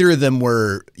 and neither of them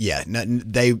were. Yeah,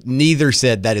 they neither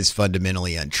said that is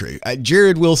fundamentally untrue.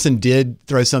 Jared Wilson did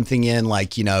throw something in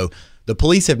the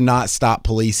police have not stopped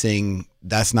policing.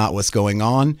 That's not what's going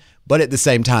on. But at the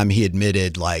same time, he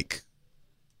admitted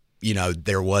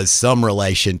there was some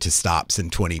relation to stops in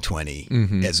 2020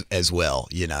 mm-hmm. as well,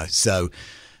 So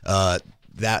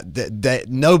that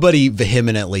nobody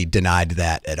vehemently denied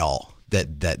that at all,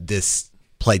 that this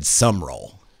played some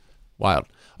role. Wild.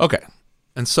 Okay.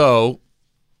 And so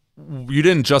you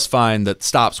didn't just find that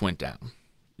stops went down.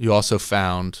 You also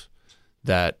found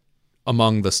that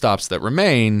among the stops that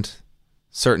remained,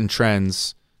 certain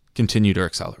trends continued or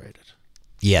accelerated.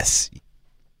 Yes.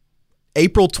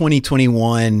 April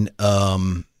 2021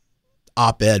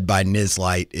 op-ed by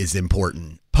Nizlight is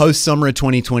important. Post-summer of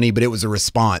 2020, but it was a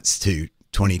response to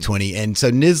 2020. And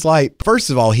so Nizlight, first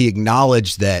of all, he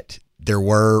acknowledged that there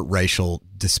were racial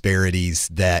disparities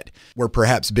that were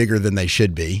perhaps bigger than they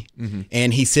should be. Mm-hmm.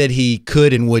 And he said he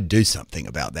could and would do something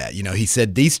about that. He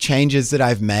said, these changes that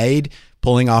I've made,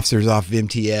 pulling officers off of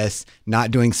MTS, not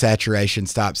doing saturation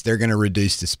stops, they're going to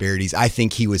reduce disparities. I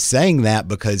think he was saying that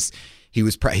because he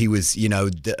was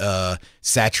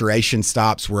saturation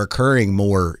stops were occurring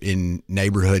more in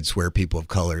neighborhoods where people of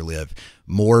color live.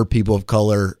 More people of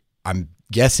color, I'm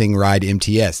guessing, ride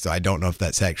MTS, so I don't know if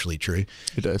that's actually true.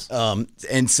 It does.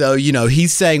 And so,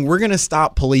 he's saying we're going to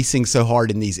stop policing so hard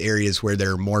in these areas where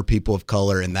there are more people of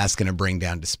color, and that's going to bring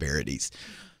down disparities.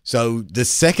 So the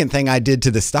second thing I did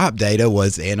to the stop data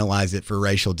was analyze it for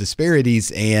racial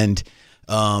disparities, and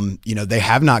they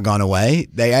have not gone away.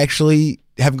 They actually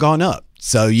have gone up.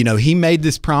 So, he made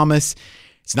this promise.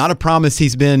 It's not a promise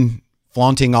he's been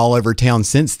flaunting all over town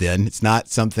since then. It's not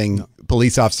something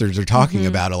police officers are talking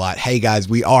about a lot. Hey guys,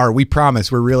 we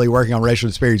promise we're really working on racial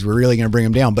disparities. We're really going to bring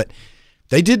them down. But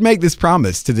they did make this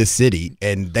promise to this city,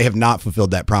 and they have not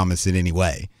fulfilled that promise in any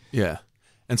way. Yeah.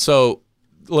 And so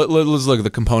let's look at the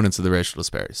components of the racial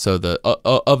disparity. So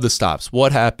of the stops,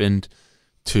 what happened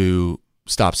to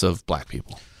stops of black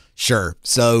people? Sure.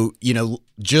 So,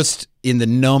 just in the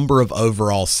number of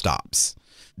overall stops,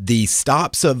 the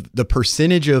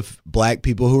percentage of black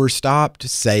people who were stopped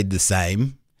stayed the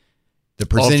same. The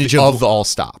percentage of all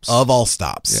stops. Of all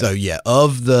stops. Yeah. So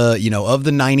of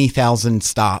the 90,000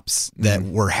 stops that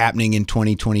were happening in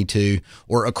 2022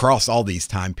 or across all these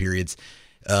time periods,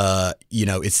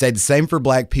 it stayed the same for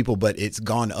black people, but it's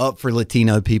gone up for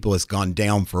Latino people. It's gone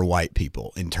down for white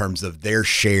people in terms of their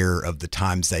share of the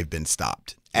times they've been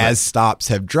stopped. As stops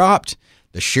have dropped,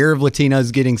 the share of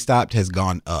Latinos getting stopped has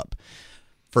gone up.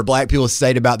 For black people, it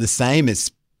stayed about the same.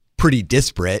 It's pretty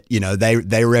disparate.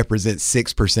 They represent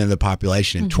 6% of the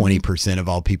population and 20% of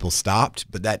all people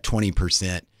stopped, but that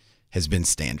 20% has been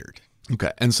standard.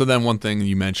 Okay. And so then one thing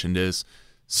you mentioned is,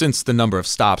 since the number of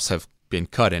stops have been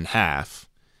cut in half,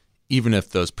 even if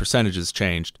those percentages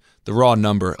changed, the raw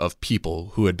number of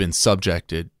people who had been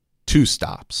subjected to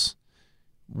stops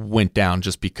went down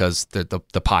just because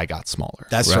the pie got smaller.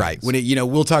 That's right. When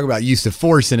we'll talk about use of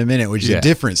force in a minute, which is a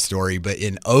different story, but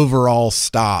in overall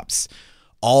stops,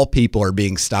 all people are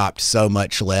being stopped so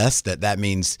much less that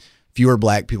means fewer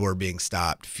black people are being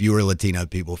stopped, fewer Latino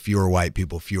people, fewer white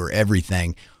people, fewer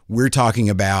everything. We're talking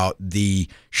about the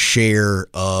share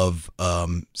of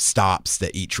stops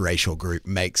that each racial group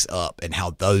makes up and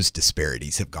how those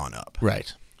disparities have gone up.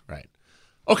 Right.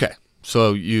 Okay.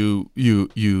 So you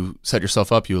set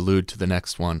yourself up. You allude to the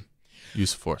next one,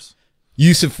 use of force.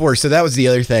 Use of force. So that was the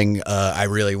other thing I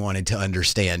really wanted to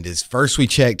understand is first we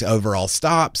checked overall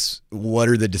stops. What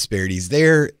are the disparities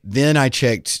there? Then I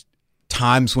checked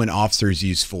times when officers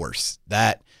use force.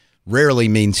 That rarely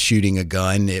means shooting a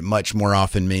gun. It much more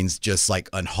often means just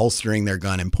like unholstering their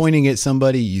gun and pointing at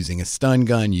somebody, using a stun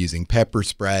gun, using pepper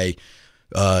spray,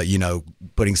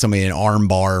 putting somebody in an arm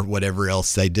bar, whatever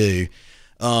else they do.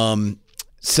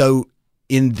 So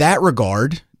in that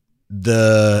regard,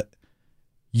 the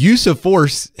use of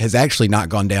force has actually not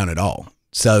gone down at all.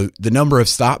 So the number of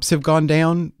stops have gone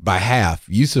down by half.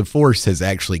 Use of force has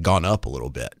actually gone up a little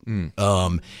bit.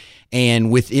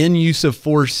 And within use of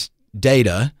force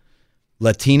data,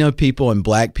 Latino people and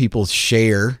black people's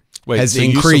share has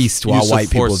increased while white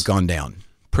people has gone down.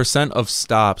 Percent of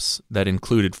stops that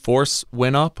included force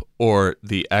went up, or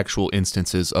the actual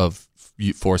instances of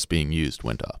force being used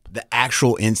went up? The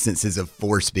actual instances of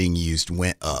force being used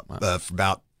went up from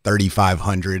about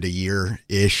 3,500 a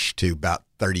year-ish to about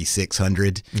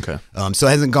 3,600. Okay. So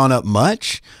it hasn't gone up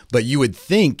much, but you would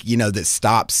think,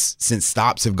 that since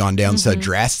stops have gone down so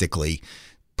drastically,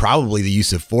 probably the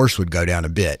use of force would go down a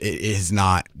bit. It has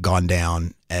not gone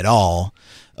down at all.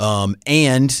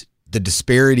 And the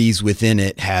disparities within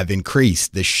it have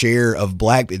increased. The share of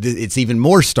it's even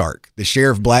more stark. The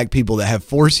share of black people that have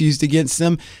force used against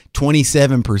them,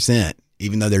 27%,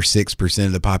 even though they're 6%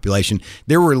 of the population.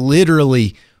 There were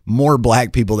literally more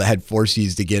black people that had force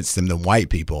used against them than white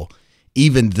people,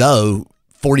 even though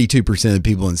 42% of the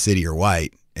people in the city are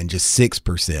white and just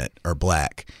 6% are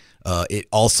black. It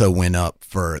also went up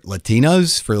for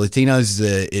Latinos. For Latinos,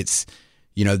 it's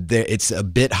a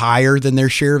bit higher than their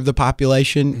share of the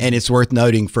population, and it's worth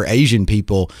noting for Asian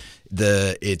people,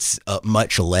 it's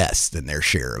much less than their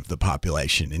share of the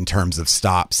population in terms of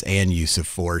stops and use of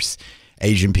force.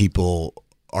 Asian people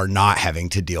are not having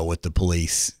to deal with the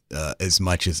police as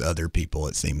much as other people,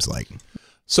 it seems like.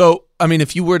 So, I mean,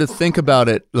 if you were to think about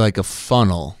it like a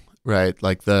funnel, right?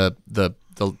 Like the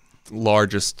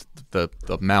largest, the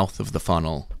mouth of the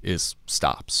funnel is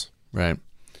stops, right?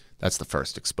 That's the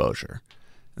first exposure.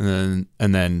 And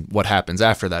then what happens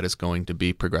after that is going to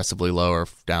be progressively lower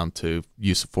down to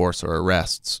use of force or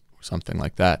arrests or something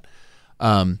like that.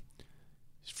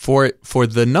 For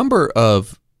the number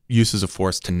of uses of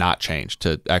force to not change,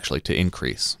 to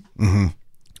increase,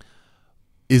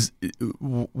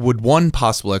 would one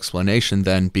possible explanation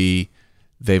then be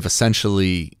they've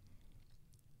essentially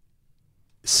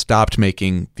stopped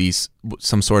making these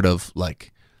some sort of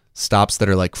like stops that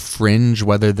are like fringe,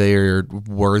 whether they're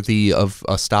worthy of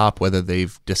a stop, whether they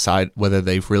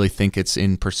really think it's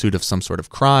in pursuit of some sort of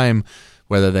crime,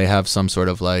 whether they have some sort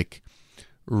of like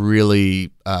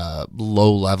really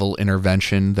low-level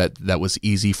intervention that was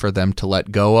easy for them to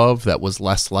let go of, that was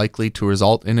less likely to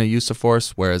result in a use of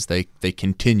force, whereas they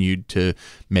continued to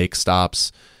make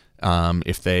stops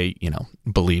if they,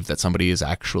 believe that somebody has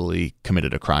actually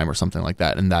committed a crime or something like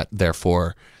that, and that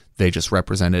therefore they just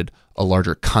represented a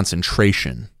larger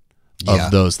concentration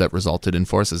of those that resulted in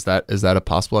force. Is that a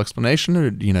possible explanation,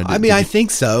 or I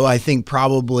think so. I think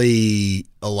probably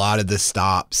a lot of the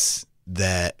stops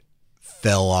that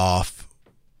fell off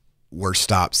were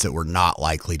stops that were not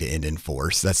likely to end in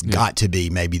force. That's got to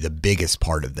be maybe the biggest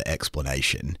part of the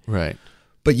explanation. Right.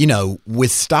 But,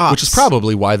 with stops... Which is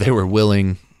probably why they were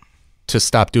willing to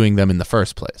stop doing them in the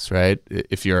first place, right?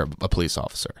 If you're a police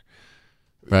officer,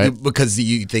 right? Because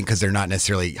they're not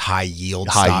necessarily high-yield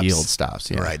stops.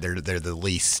 Yeah. Right. They're the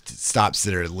least stops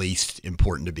that are least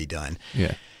important to be done.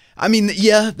 Yeah. I mean,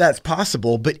 that's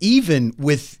possible. But even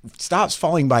with stops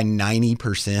falling by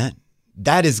 90%,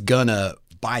 that is gonna,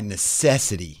 by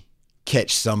necessity,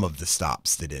 catch some of the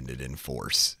stops that ended in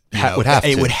force.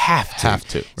 It would have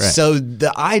to. Right. So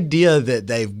the idea that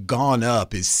they've gone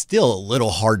up is still a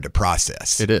little hard to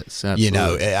process. It is.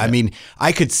 Absolutely. I mean,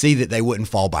 I could see that they wouldn't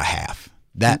fall by half.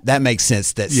 That makes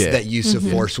sense. That use of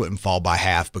force wouldn't fall by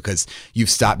half because you've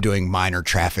stopped doing minor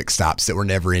traffic stops that were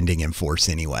never ending in force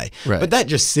anyway. Right. But that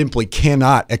just simply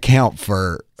cannot account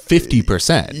for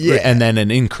 50%. And then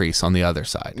an increase on the other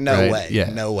side. No way. Yeah.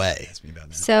 No way.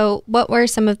 So what were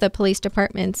some of the police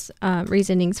department's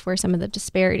reasonings for some of the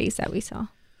disparities that we saw?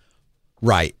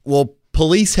 Right. Well,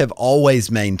 police have always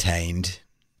maintained,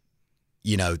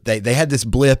 they had this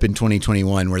blip in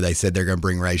 2021 where they said they're going to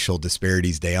bring racial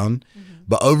disparities down. Mm-hmm.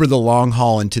 But over the long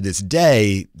haul and to this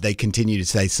day, they continue to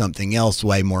say something else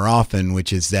way more often,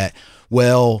 which is that,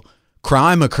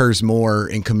 crime occurs more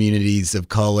in communities of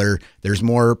color. There's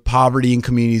more poverty in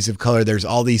communities of color. There's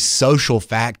all these social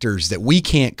factors that we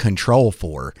can't control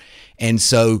for. And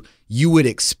so you would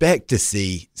expect to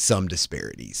see some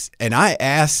disparities. And I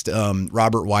asked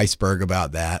Robert Weisberg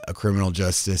about that, a criminal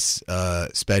justice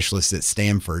specialist at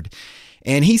Stanford.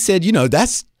 And he said,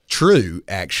 that's true,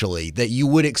 actually, that you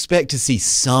would expect to see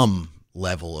some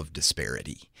level of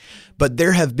disparity. But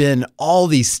there have been all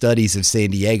these studies of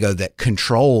San Diego that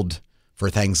controlled for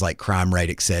things like crime rate,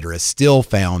 et cetera, still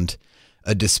found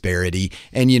a disparity.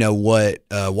 And what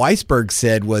Weisberg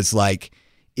said was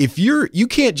if you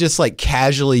can't just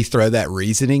casually throw that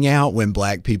reasoning out when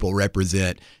black people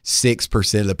represent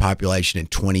 6% of the population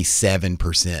and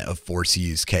 27% of force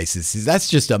use cases. That's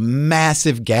just a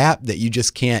massive gap that you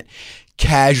just can't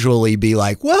casually be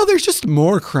there's just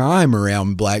more crime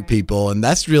around black people, and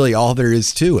that's really all there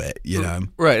is to it,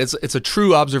 Right. It's a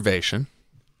true observation,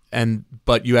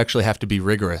 but you actually have to be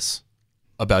rigorous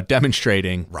about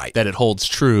demonstrating that it holds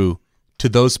true to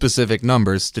those specific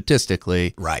numbers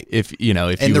statistically. Right. If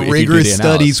the rigorous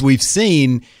studies we've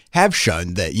seen have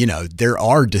shown that, there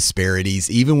are disparities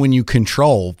even when you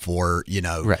control for,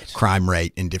 crime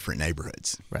rate in different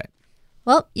neighborhoods. Right.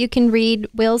 Well, you can read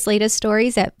Will's latest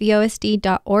stories at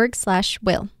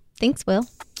vosd.org/Will. Thanks, Will.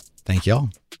 Thank y'all.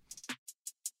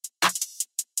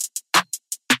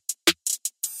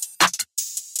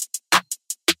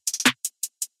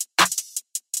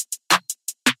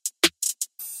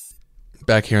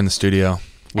 Back here in the studio.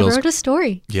 I wrote a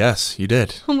story. Yes, you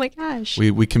did. Oh my gosh.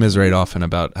 We commiserate often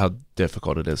about how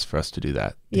difficult it is for us to do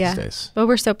that these days. But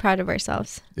we're so proud of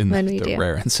ourselves when we do.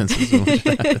 Rare instances in which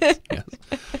that is. Yes.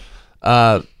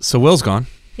 So Will's gone.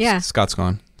 Yeah. Scott's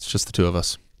gone. It's just the two of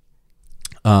us.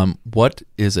 What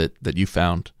is it that you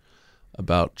found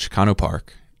about Chicano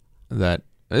Park that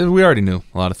we already knew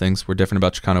a lot of things were different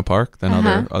about Chicano Park than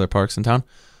other parks in town?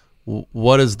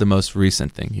 What is the most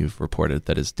recent thing you've reported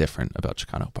that is different about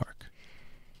Chicano Park?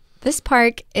 This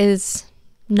park is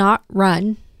not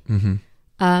run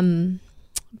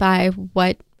by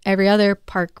what every other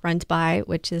park runs by,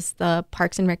 which is the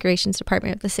Parks and Recreations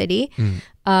Department of the city.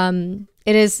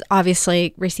 It is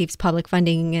obviously receives public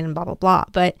funding and blah, blah, blah.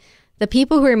 But the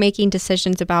people who are making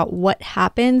decisions about what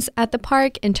happens at the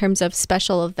park in terms of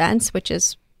special events, which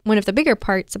is one of the bigger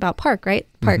parts about park, right?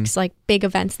 Parks, like big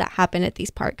events that happen at these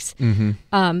parks.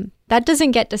 That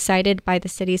doesn't get decided by the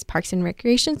city's Parks and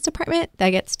Recreations Department.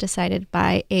 That gets decided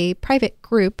by a private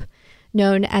group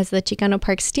known as the Chicano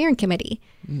Park Steering Committee.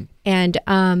 And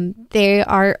they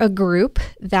are a group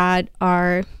that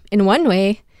are, in one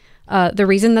way, the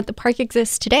reason that the park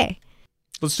exists today.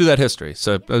 Let's do that history.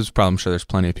 So I'm sure there's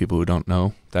plenty of people who don't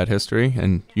know that history,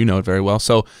 and you know it very well.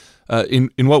 So in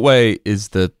what way is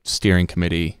the steering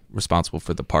committee responsible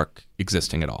for the park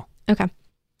existing at all? Okay.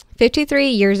 53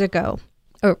 years ago,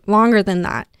 or longer than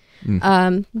that,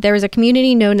 there was a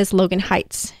community known as Logan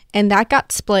Heights. And that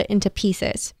got split into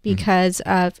pieces because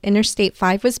of Interstate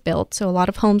 5 was built. So a lot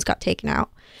of homes got taken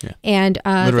out. Yeah. And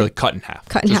literally cut in half.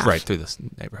 Cut in just half. right through this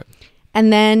neighborhood.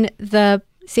 And then the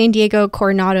San Diego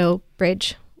Coronado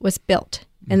Bridge was built.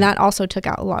 And that also took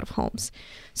out a lot of homes.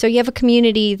 So you have a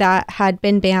community that had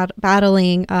been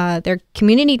battling their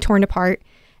community torn apart.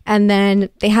 And then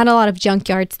they had a lot of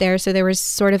junkyards there. So there was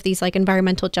sort of these like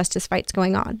environmental justice fights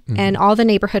going on. And all the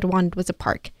neighborhood wanted was a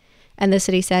park. And the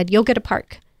city said, you'll get a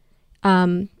park.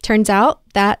 Turns out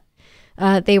that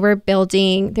they were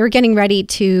getting ready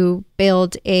to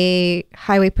build a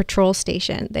highway patrol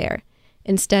station there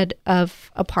instead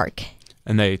of a park.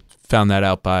 And they found that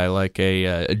out by like a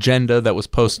agenda that was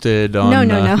posted on... No.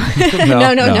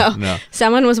 No.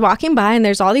 Someone was walking by and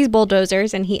there's all these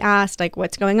bulldozers and he asked like,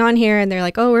 what's going on here? And they're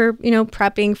like, oh, we're,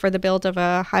 prepping for the build of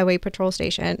a highway patrol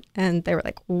station. And they were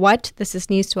like, what? This is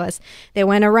news to us. They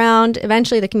went around.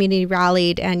 Eventually the community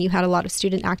rallied and you had a lot of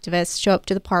student activists show up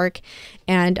to the park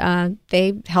and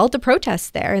they held the protests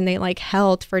there and they like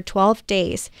held for 12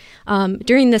 days.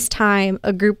 During this time,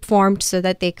 a group formed so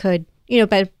that they could,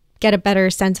 get a better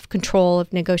sense of control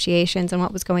of negotiations and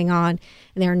what was going on.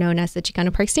 And they were known as the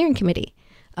Chicano Park Steering Committee.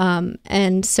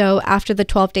 And so after the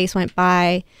 12 days went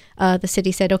by, the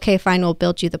city said, okay, fine, we'll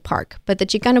build you the park. But the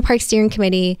Chicano Park Steering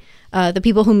Committee, the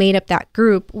people who made up that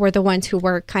group were the ones who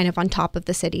were kind of on top of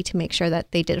the city to make sure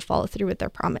that they did follow through with their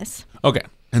promise. Okay.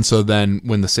 And so then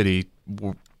when the city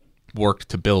worked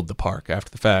to build the park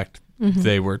after the fact,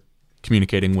 they were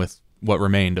communicating with what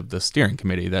remained of the steering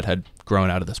committee that had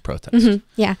grown out of this protest.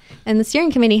 Yeah. And the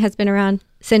steering committee has been around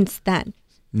since then.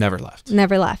 Never left.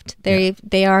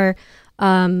 They are,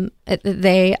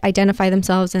 they identify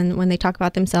themselves, and when they talk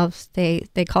about themselves,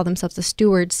 they call themselves the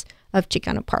stewards of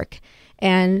Chicano Park.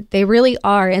 And they really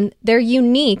are. And they're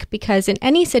unique because in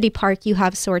any city park, you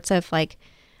have sorts of like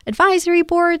advisory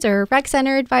boards or rec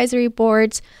center advisory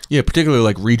boards. Yeah, particularly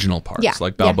like regional parks,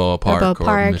 like Balboa Park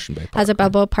or Mission Bay Park. Has a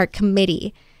Balboa Park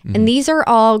committee. And these are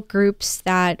all groups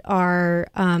that are,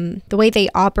 the way they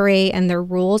operate and their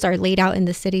rules are laid out in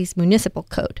the city's municipal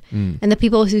code. And the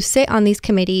people who sit on these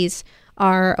committees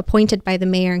are appointed by the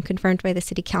mayor and confirmed by the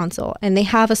city council. And they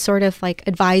have a sort of like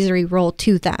advisory role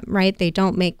to them, right? They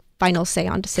don't make final say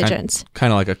on decisions.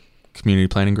 Kind of like a community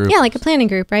planning group? Yeah, like a planning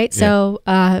group, right? Yeah.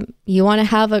 So you want to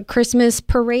have a Christmas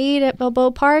parade at Balboa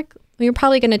Park? Well, you're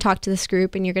probably going to talk to this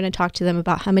group and you're going to talk to them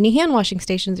about how many hand washing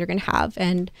stations you're going to have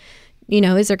and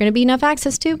is there going to be enough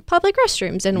access to public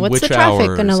restrooms and what's the traffic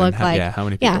going to look like? How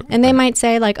many people? Yeah, and they might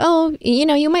say like, oh,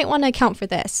 you might want to account for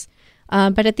this.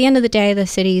 But at the end of the day, the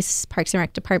city's Parks and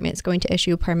Rec department is going to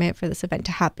issue a permit for this event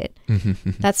to happen.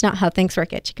 That's not how things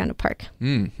work at Chicano Park.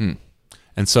 And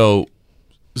so,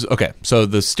 okay, so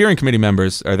the steering committee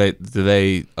members, do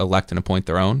they elect and appoint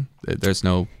their own? There's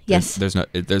no involvement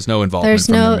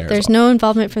from the mayor's There's no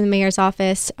involvement from the mayor's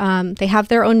office. They have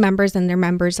their own members and their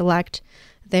members elect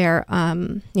their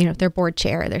their board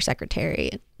chair, their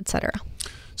secretary, etc.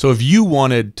 So if you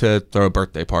wanted to throw a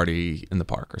birthday party in the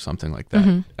park or something like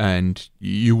that, and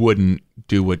you wouldn't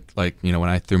do what, like, when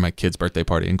I threw my kid's birthday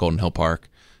party in Golden Hill Park,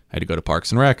 I had to go to Parks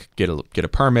and Rec, get a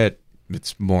permit.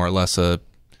 It's more or less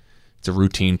it's a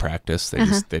routine practice.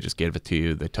 They just give it to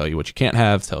you. They tell you what you can't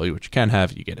have, tell you what you can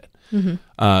have, you get it.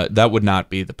 That would not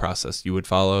be the process you would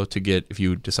follow to get if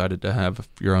you decided to have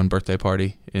your own birthday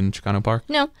party in Chicano Park?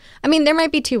 No. I mean, there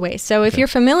might be two ways. So if you're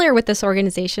familiar with this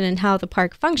organization and how the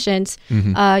park functions,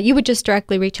 you would just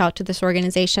directly reach out to this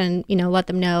organization, let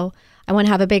them know, I want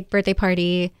to have a big birthday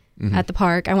party at the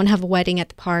park. I want to have a wedding at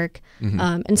the park,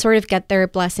 and sort of get their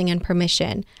blessing and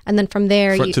permission. And then from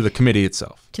there... to the committee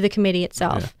itself. To the committee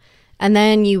itself. Yeah. And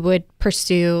then you would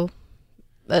pursue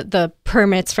the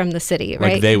permits from the city,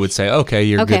 right? Like they would say, okay,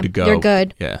 you're good to go. You're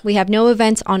good. Yeah. We have no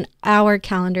events on our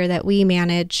calendar that we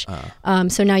manage.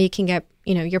 So now you can get,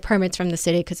 your permits from the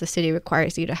city because the city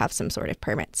requires you to have some sort of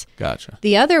permits. Gotcha.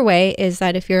 The other way is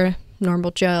that if you're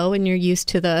normal Joe and you're used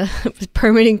to the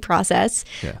permitting process,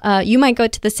 you might go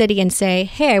to the city and say,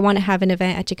 hey, I want to have an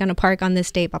event at Chicano Park on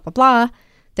this date, blah, blah, blah.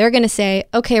 They're going to say,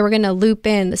 okay, we're going to loop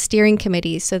in the steering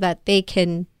committee so that they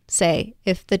can say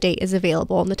if the date is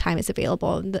available and the time is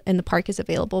available and the park is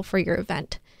available for your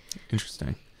event.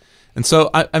 Interesting. And so,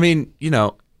 I mean,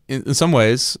 in some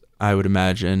ways, I would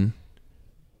imagine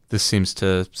this seems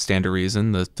to stand to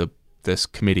reason that this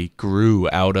committee grew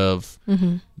out of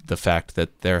the fact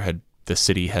that the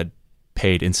city had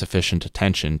paid insufficient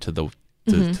attention to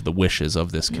the wishes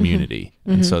of this community.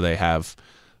 And so they have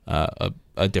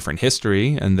a different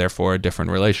history and therefore a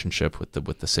different relationship with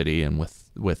the city and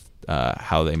with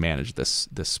how they manage this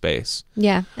space.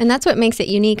 Yeah. And that's what makes it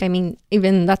unique. I mean,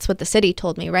 even that's what the city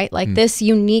told me, right? Like this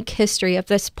unique history of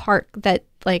this park that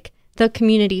like the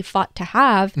community fought to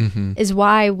have is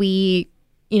why we,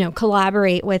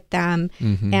 collaborate with them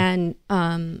and,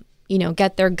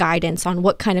 get their guidance on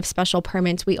what kind of special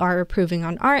permits we are approving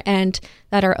on our end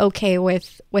that are okay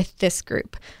with this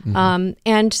group.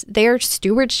 And their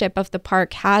stewardship of the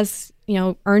park has,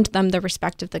 earned them the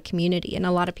respect of the community. And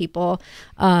a lot of people,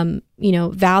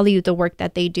 value the work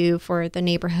that they do for the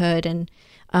neighborhood. And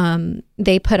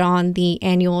they put on the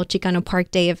annual Chicano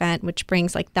Park Day event, which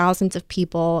brings like thousands of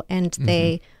people, and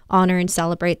they honor and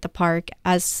celebrate the park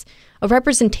as a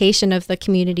representation of the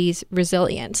community's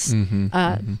resilience,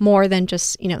 more than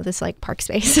just, this like park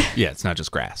space. Yeah, it's not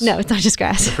just grass. No, it's not just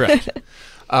grass. Correct.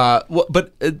 And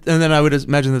then I would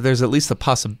imagine that there's at least the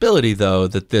possibility, though,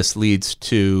 that this leads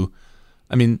to,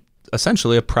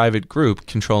 essentially a private group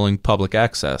controlling public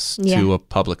access to a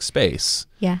public space.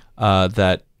 Yeah.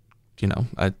 That,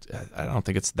 I don't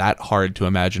think it's that hard to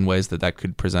imagine ways that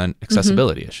could present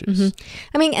accessibility issues.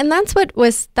 And that's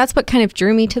what kind of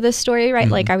drew me to this story, right?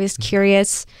 Like I was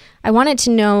curious. I wanted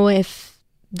to know if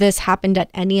this happened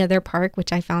at any other park,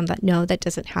 which I found that no, that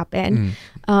doesn't happen.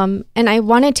 And I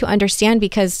wanted to understand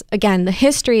because, again, the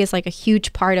history is like a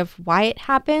huge part of why it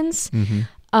happens.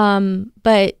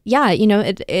 But yeah,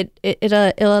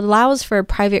 it allows for a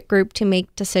private group to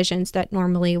make decisions that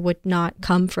normally would not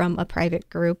come from a private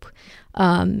group.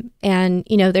 And,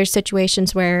 there's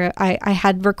situations where I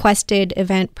had requested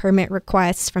event permit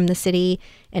requests from the city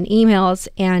and emails,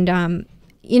 and,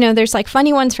 there's like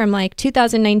funny ones from like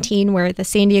 2019 where the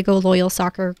San Diego Loyal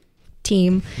soccer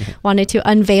team wanted to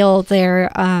unveil their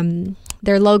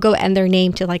logo and their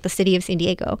name to like the city of San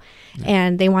Diego.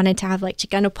 And they wanted to have like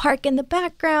Chicano Park in the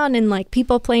background and like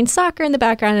people playing soccer in the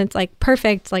background. And it's like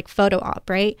perfect, like photo op,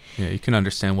 right? Yeah, you can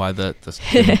understand why the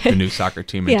new soccer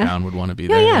team in town would want to be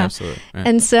there. Yeah. Absolutely. Yeah.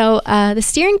 And so the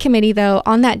steering committee, though,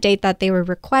 on that date that they were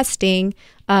requesting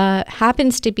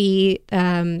happens to be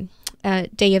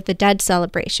Day of the Dead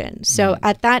celebration. So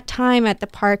at that time at the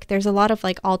park, there's a lot of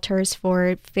like altars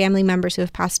for family members who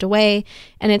have passed away.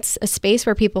 And it's a space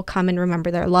where people come and remember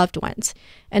their loved ones.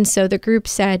 And so the group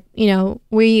said,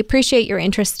 we appreciate your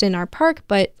interest in our park,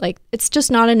 but like, it's just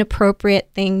not an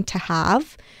appropriate thing to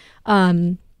have,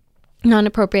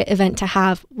 non-appropriate event to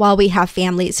have while we have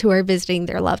families who are visiting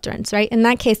their loved ones, right? In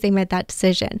that case, they made that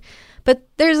decision. But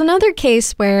there's another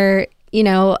case where,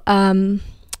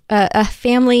 a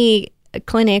family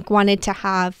clinic wanted to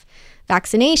have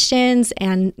vaccinations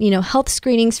and, health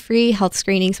screenings, free health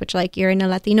screenings, which like you're in a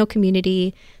Latino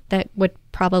community that would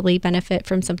probably benefit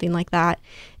from something like that.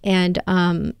 And,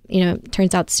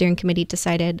 turns out the steering committee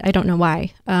decided, I don't know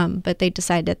why, but they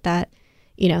decided that,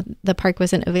 the park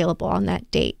wasn't available on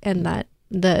that date and that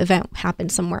the event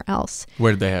happened somewhere else.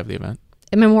 Where did they have the event?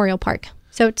 In Memorial Park.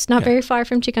 So it's not very far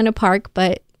from Chicano Park,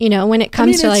 but when it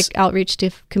comes to like outreach to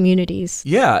communities.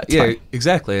 Yeah,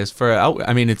 exactly. As for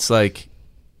it's like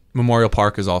Memorial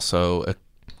Park is also a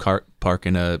park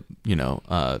in a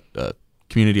a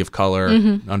community of color,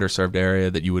 underserved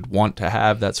area that you would want to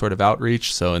have that sort of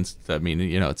outreach. So it's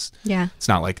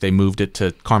not like they moved it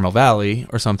to Carmel Valley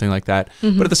or something like that.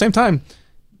 But at the same time,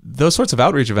 those sorts of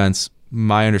outreach events,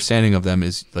 my understanding of them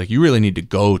is like you really need to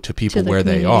go to people where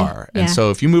they are. And so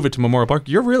if you move it to Memorial Park,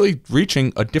 you're really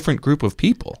reaching a different group of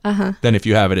people than if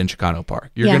you have it in Chicano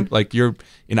Park.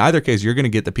 In either case, you're going to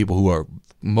get the people who are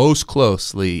most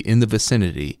closely in the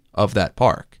vicinity of that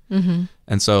park.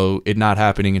 And so it not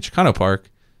happening in Chicano Park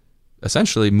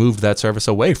essentially moved that service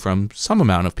away from some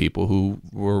amount of people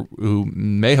who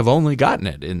may have only gotten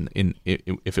it in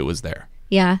if it was there.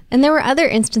 Yeah. And there were other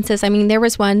instances. There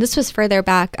was one, this was further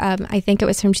back. I think it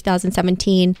was from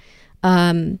 2017.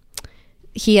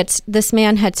 This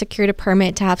man had secured a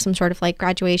permit to have some sort of like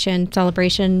graduation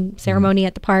celebration ceremony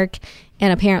at the park.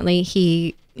 And apparently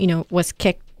he, was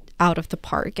kicked out of the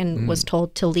park and was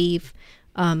told to leave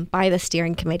by the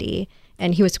steering committee.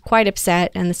 And he was quite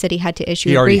upset, and the city had to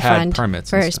issue a refund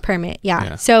for his permit.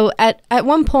 Yeah. So at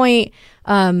one point,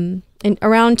 in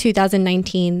around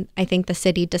 2019, I think the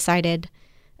city decided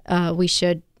we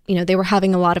should, they were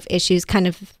having a lot of issues, kind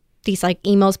of these like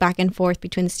emails back and forth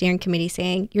between the steering committee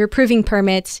saying, you're approving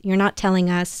permits, you're not telling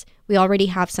us, we already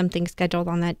have something scheduled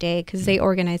on that day, because they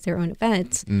organize their own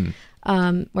events,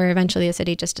 where eventually the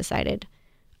city just decided,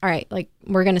 all right, like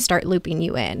we're going to start looping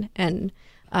you in, and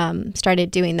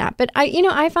started doing that. But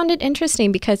I found it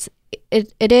interesting because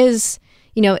it is,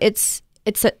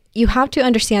 you have to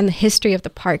understand the history of the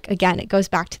park. Again, it goes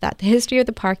back to that. The history of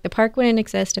the park. The park wouldn't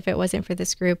exist if it wasn't for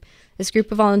this group. This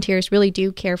group of volunteers really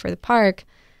do care for the park,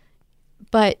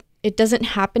 but it doesn't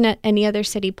happen at any other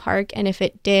city park. And if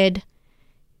it did,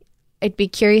 I'd be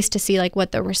curious to see like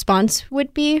what the response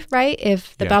would be, right?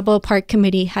 If the Balboa Park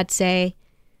Committee had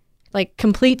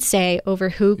complete say over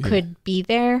who could be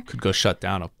there. Could go shut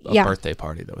down a birthday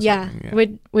party that was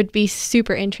happening. Would be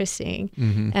super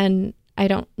interesting. And I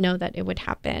don't know that it would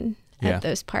happen at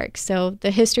those parks. So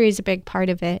the history is a big part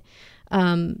of it.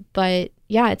 But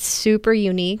yeah, it's super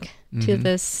unique to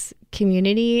this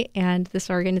community and this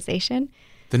organization.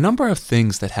 The number of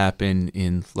things that happen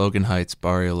in Logan Heights,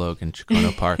 Barrio Logan,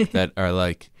 Chicano Park that are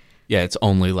like, it's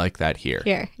only like that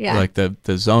here. Like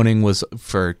the zoning was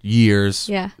for years.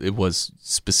 It was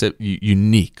specific,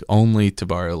 unique, only to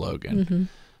Barrio Logan.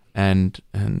 And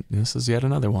this is yet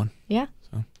another one. So.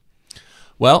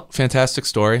 Well, fantastic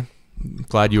story.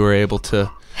 Glad you were able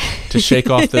to shake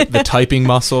off the typing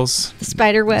muscles. The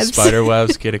spider webs.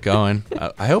 Get it going.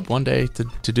 I hope one day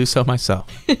to do so myself.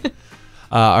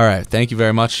 All right. Thank you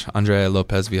very much, Andrea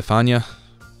Lopez Villafana.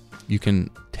 You can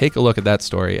take a look at that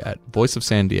story at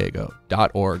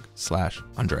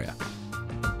voiceofsandiego.org/Andrea.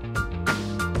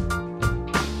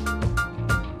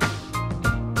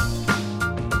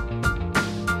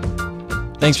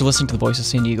 Thanks for listening to the Voice of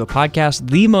San Diego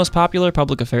podcast, the most popular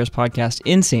public affairs podcast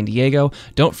in San Diego.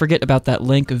 Don't forget about that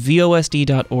link,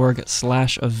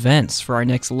 vosd.org/events, for our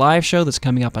next live show that's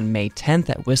coming up on May 10th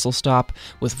at Whistle Stop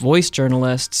with voice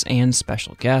journalists and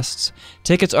special guests.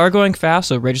 Tickets are going fast,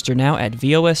 so register now at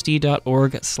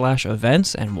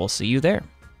vosd.org/events, and we'll see you there.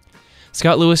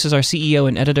 Scott Lewis is our CEO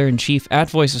and editor-in-chief at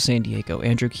Voice of San Diego.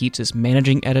 Andrew Keats is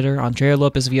managing editor. Andrea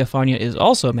Lopez Villafana is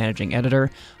also managing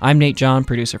editor. I'm Nate John,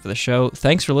 producer for the show.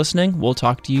 Thanks for listening. We'll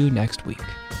talk to you next week.